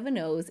just have a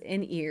nose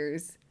and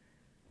ears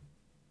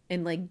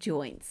and like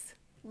joints.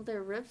 Well,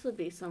 their ribs would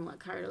be somewhat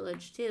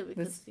cartilage too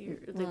because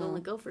they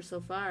only go for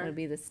so far. That would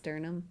be the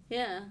sternum.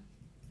 Yeah.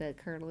 The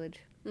cartilage.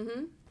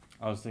 Mm-hmm.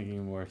 I was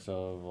thinking more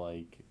so of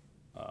like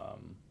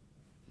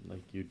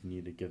you'd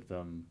need to give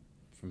them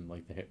from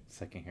like the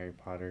second Harry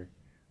Potter,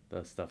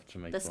 the stuff to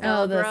make. The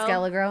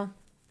Skelegro.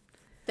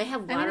 They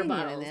have water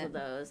bottles of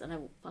those, and I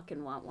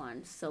fucking want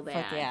one so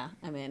bad. Fuck yeah,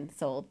 I'm in.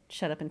 Sold.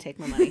 Shut up and take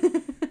my money.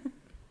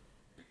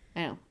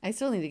 I know. I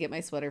still need to get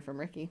my sweater from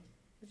Ricky.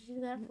 What did you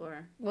do that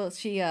for? Well,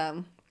 she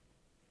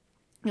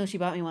she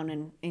bought me one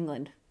in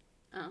England.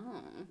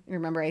 Oh.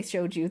 Remember I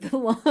showed you the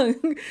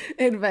long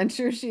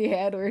adventure she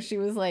had where she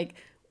was like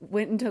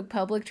went and took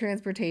public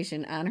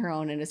transportation on her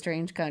own in a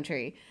strange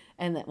country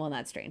and then, well,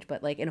 not strange,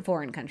 but like in a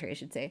foreign country, I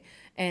should say,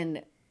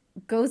 and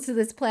goes to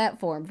this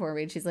platform for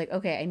me and she's like,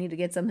 okay, I need to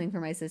get something for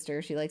my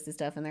sister. She likes this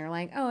stuff. And they're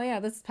like, oh yeah,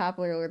 this is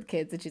popular with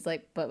kids. And she's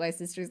like, but my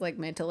sister's like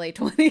mid to late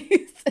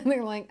 20s. And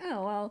they're like,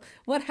 oh, well,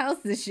 what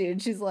house is she?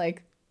 And she's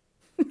like,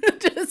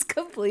 just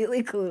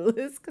completely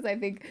clueless because I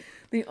think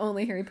the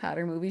only Harry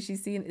Potter movie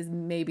she's seen is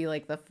maybe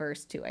like the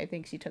first two. I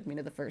think she took me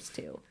to the first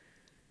two.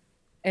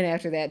 And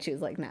after that, she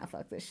was like, nah,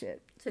 fuck this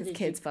shit. So this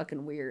kid's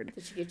fucking weird.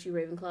 Did she get you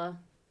Ravenclaw?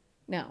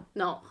 No.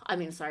 No, I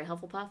mean, sorry,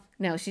 Hufflepuff?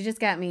 No, she just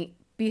got me,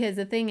 because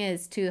the thing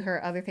is, too,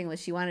 her other thing was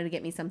she wanted to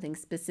get me something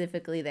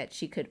specifically that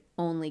she could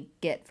only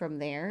get from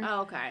there.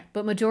 Oh, okay.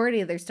 But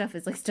majority of their stuff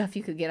is like stuff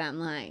you could get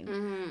online.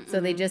 Mm-hmm, so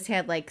they just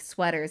had like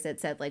sweaters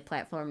that said like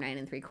platform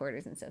 9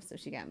 3/4 and stuff. So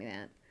she got me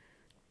that.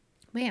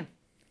 But yeah.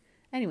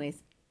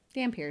 Anyways,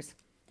 Dhampirs.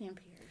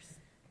 Dhampirs.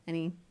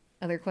 Any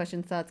other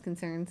questions, thoughts,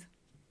 concerns?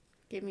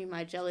 Give me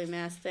my jelly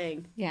mask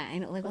thing. Yeah, I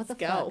know. Like, Let's what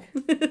the go.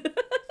 fuck?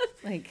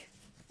 Like,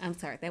 I'm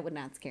sorry. That would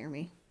not scare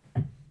me.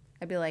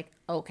 I'd be like,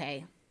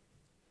 okay.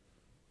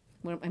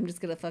 I'm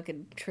just going to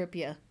fucking trip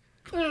you.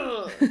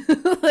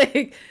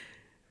 Like,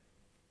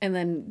 and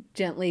then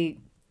gently,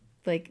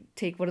 like,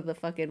 take one of the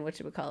fucking,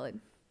 whatchamacallit,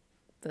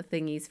 the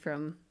thingies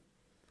from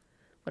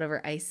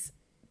whatever ice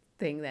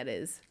thing that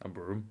is. A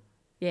broom?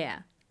 Yeah.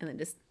 And then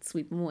just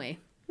sweep them away.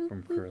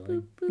 From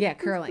curling? Yeah,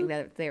 curling.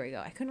 There we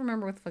go. I couldn't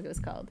remember what the fuck it was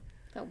called.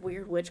 That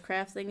weird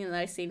witchcraft thing that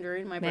I seen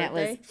during my Matt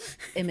birthday. was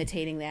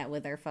imitating that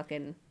with our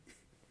fucking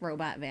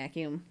robot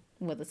vacuum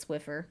with a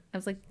Swiffer. I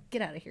was like,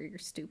 get out of here, you're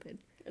stupid.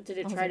 Did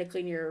it try to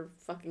clean your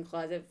fucking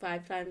closet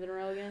 5 times in a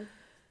row again?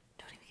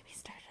 Don't even get me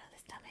started on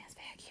this dumbass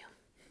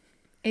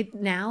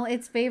vacuum. Now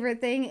its favorite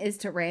thing is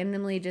to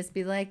randomly just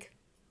be like,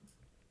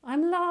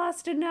 I'm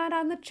lost and not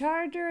on the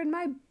charger and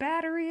my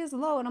battery is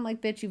low. And I'm like,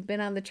 bitch, you've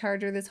been on the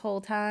charger this whole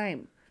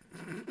time.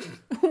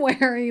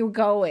 Where are you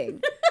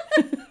going?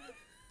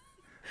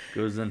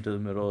 Goes into the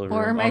middle of the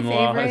room. Or my I'm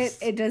favorite,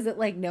 lost. it doesn't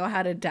like know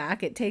how to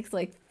dock. It takes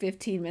like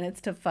 15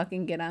 minutes to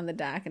fucking get on the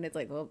dock, and it's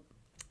like, oh,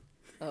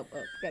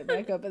 gotta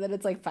back up, and then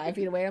it's like 5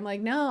 feet away. I'm like,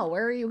 no,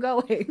 where are you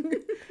going?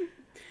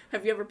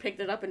 Have you ever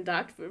picked it up and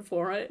docked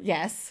before it?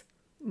 Yes,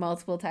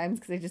 multiple times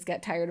because I just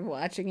got tired of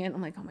watching it.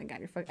 I'm like, oh my god,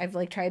 you're fucking. I've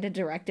like tried to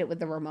direct it with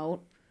the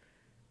remote,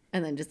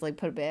 and then just like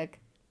put it back.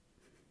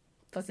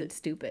 Fucking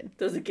stupid.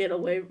 Does it get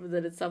away with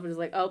it itself and just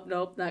like, oh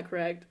nope, not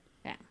correct?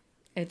 Yeah,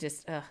 it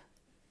just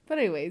But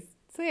anyways.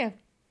 So yeah,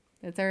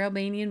 that's our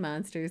Albanian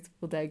monsters.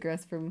 We'll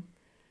digress from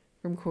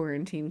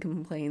quarantine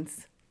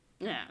complaints.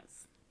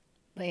 Yes.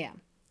 But yeah,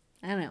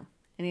 I don't know.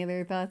 Any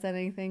other thoughts on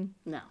anything?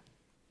 No.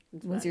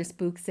 Was your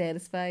spook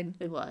satisfied?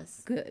 It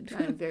was. Good.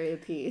 I'm very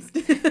appeased.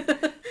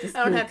 I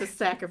don't have to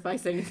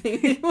sacrifice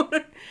anything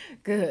anymore.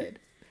 Good.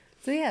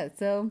 So yeah,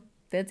 so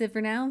that's it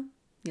for now.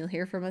 You'll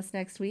hear from us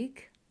next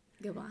week.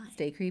 Goodbye.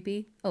 Stay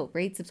creepy. Oh,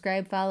 rate,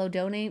 subscribe, follow,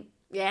 donate.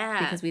 Yeah.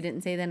 Because we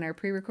didn't say that in our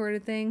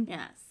pre-recorded thing.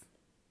 Yes.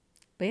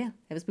 But yeah,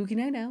 have a spooky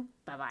night now.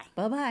 Bye-bye.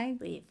 Bye-bye.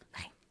 Leave.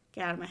 Bye.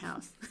 Get out of my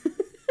house.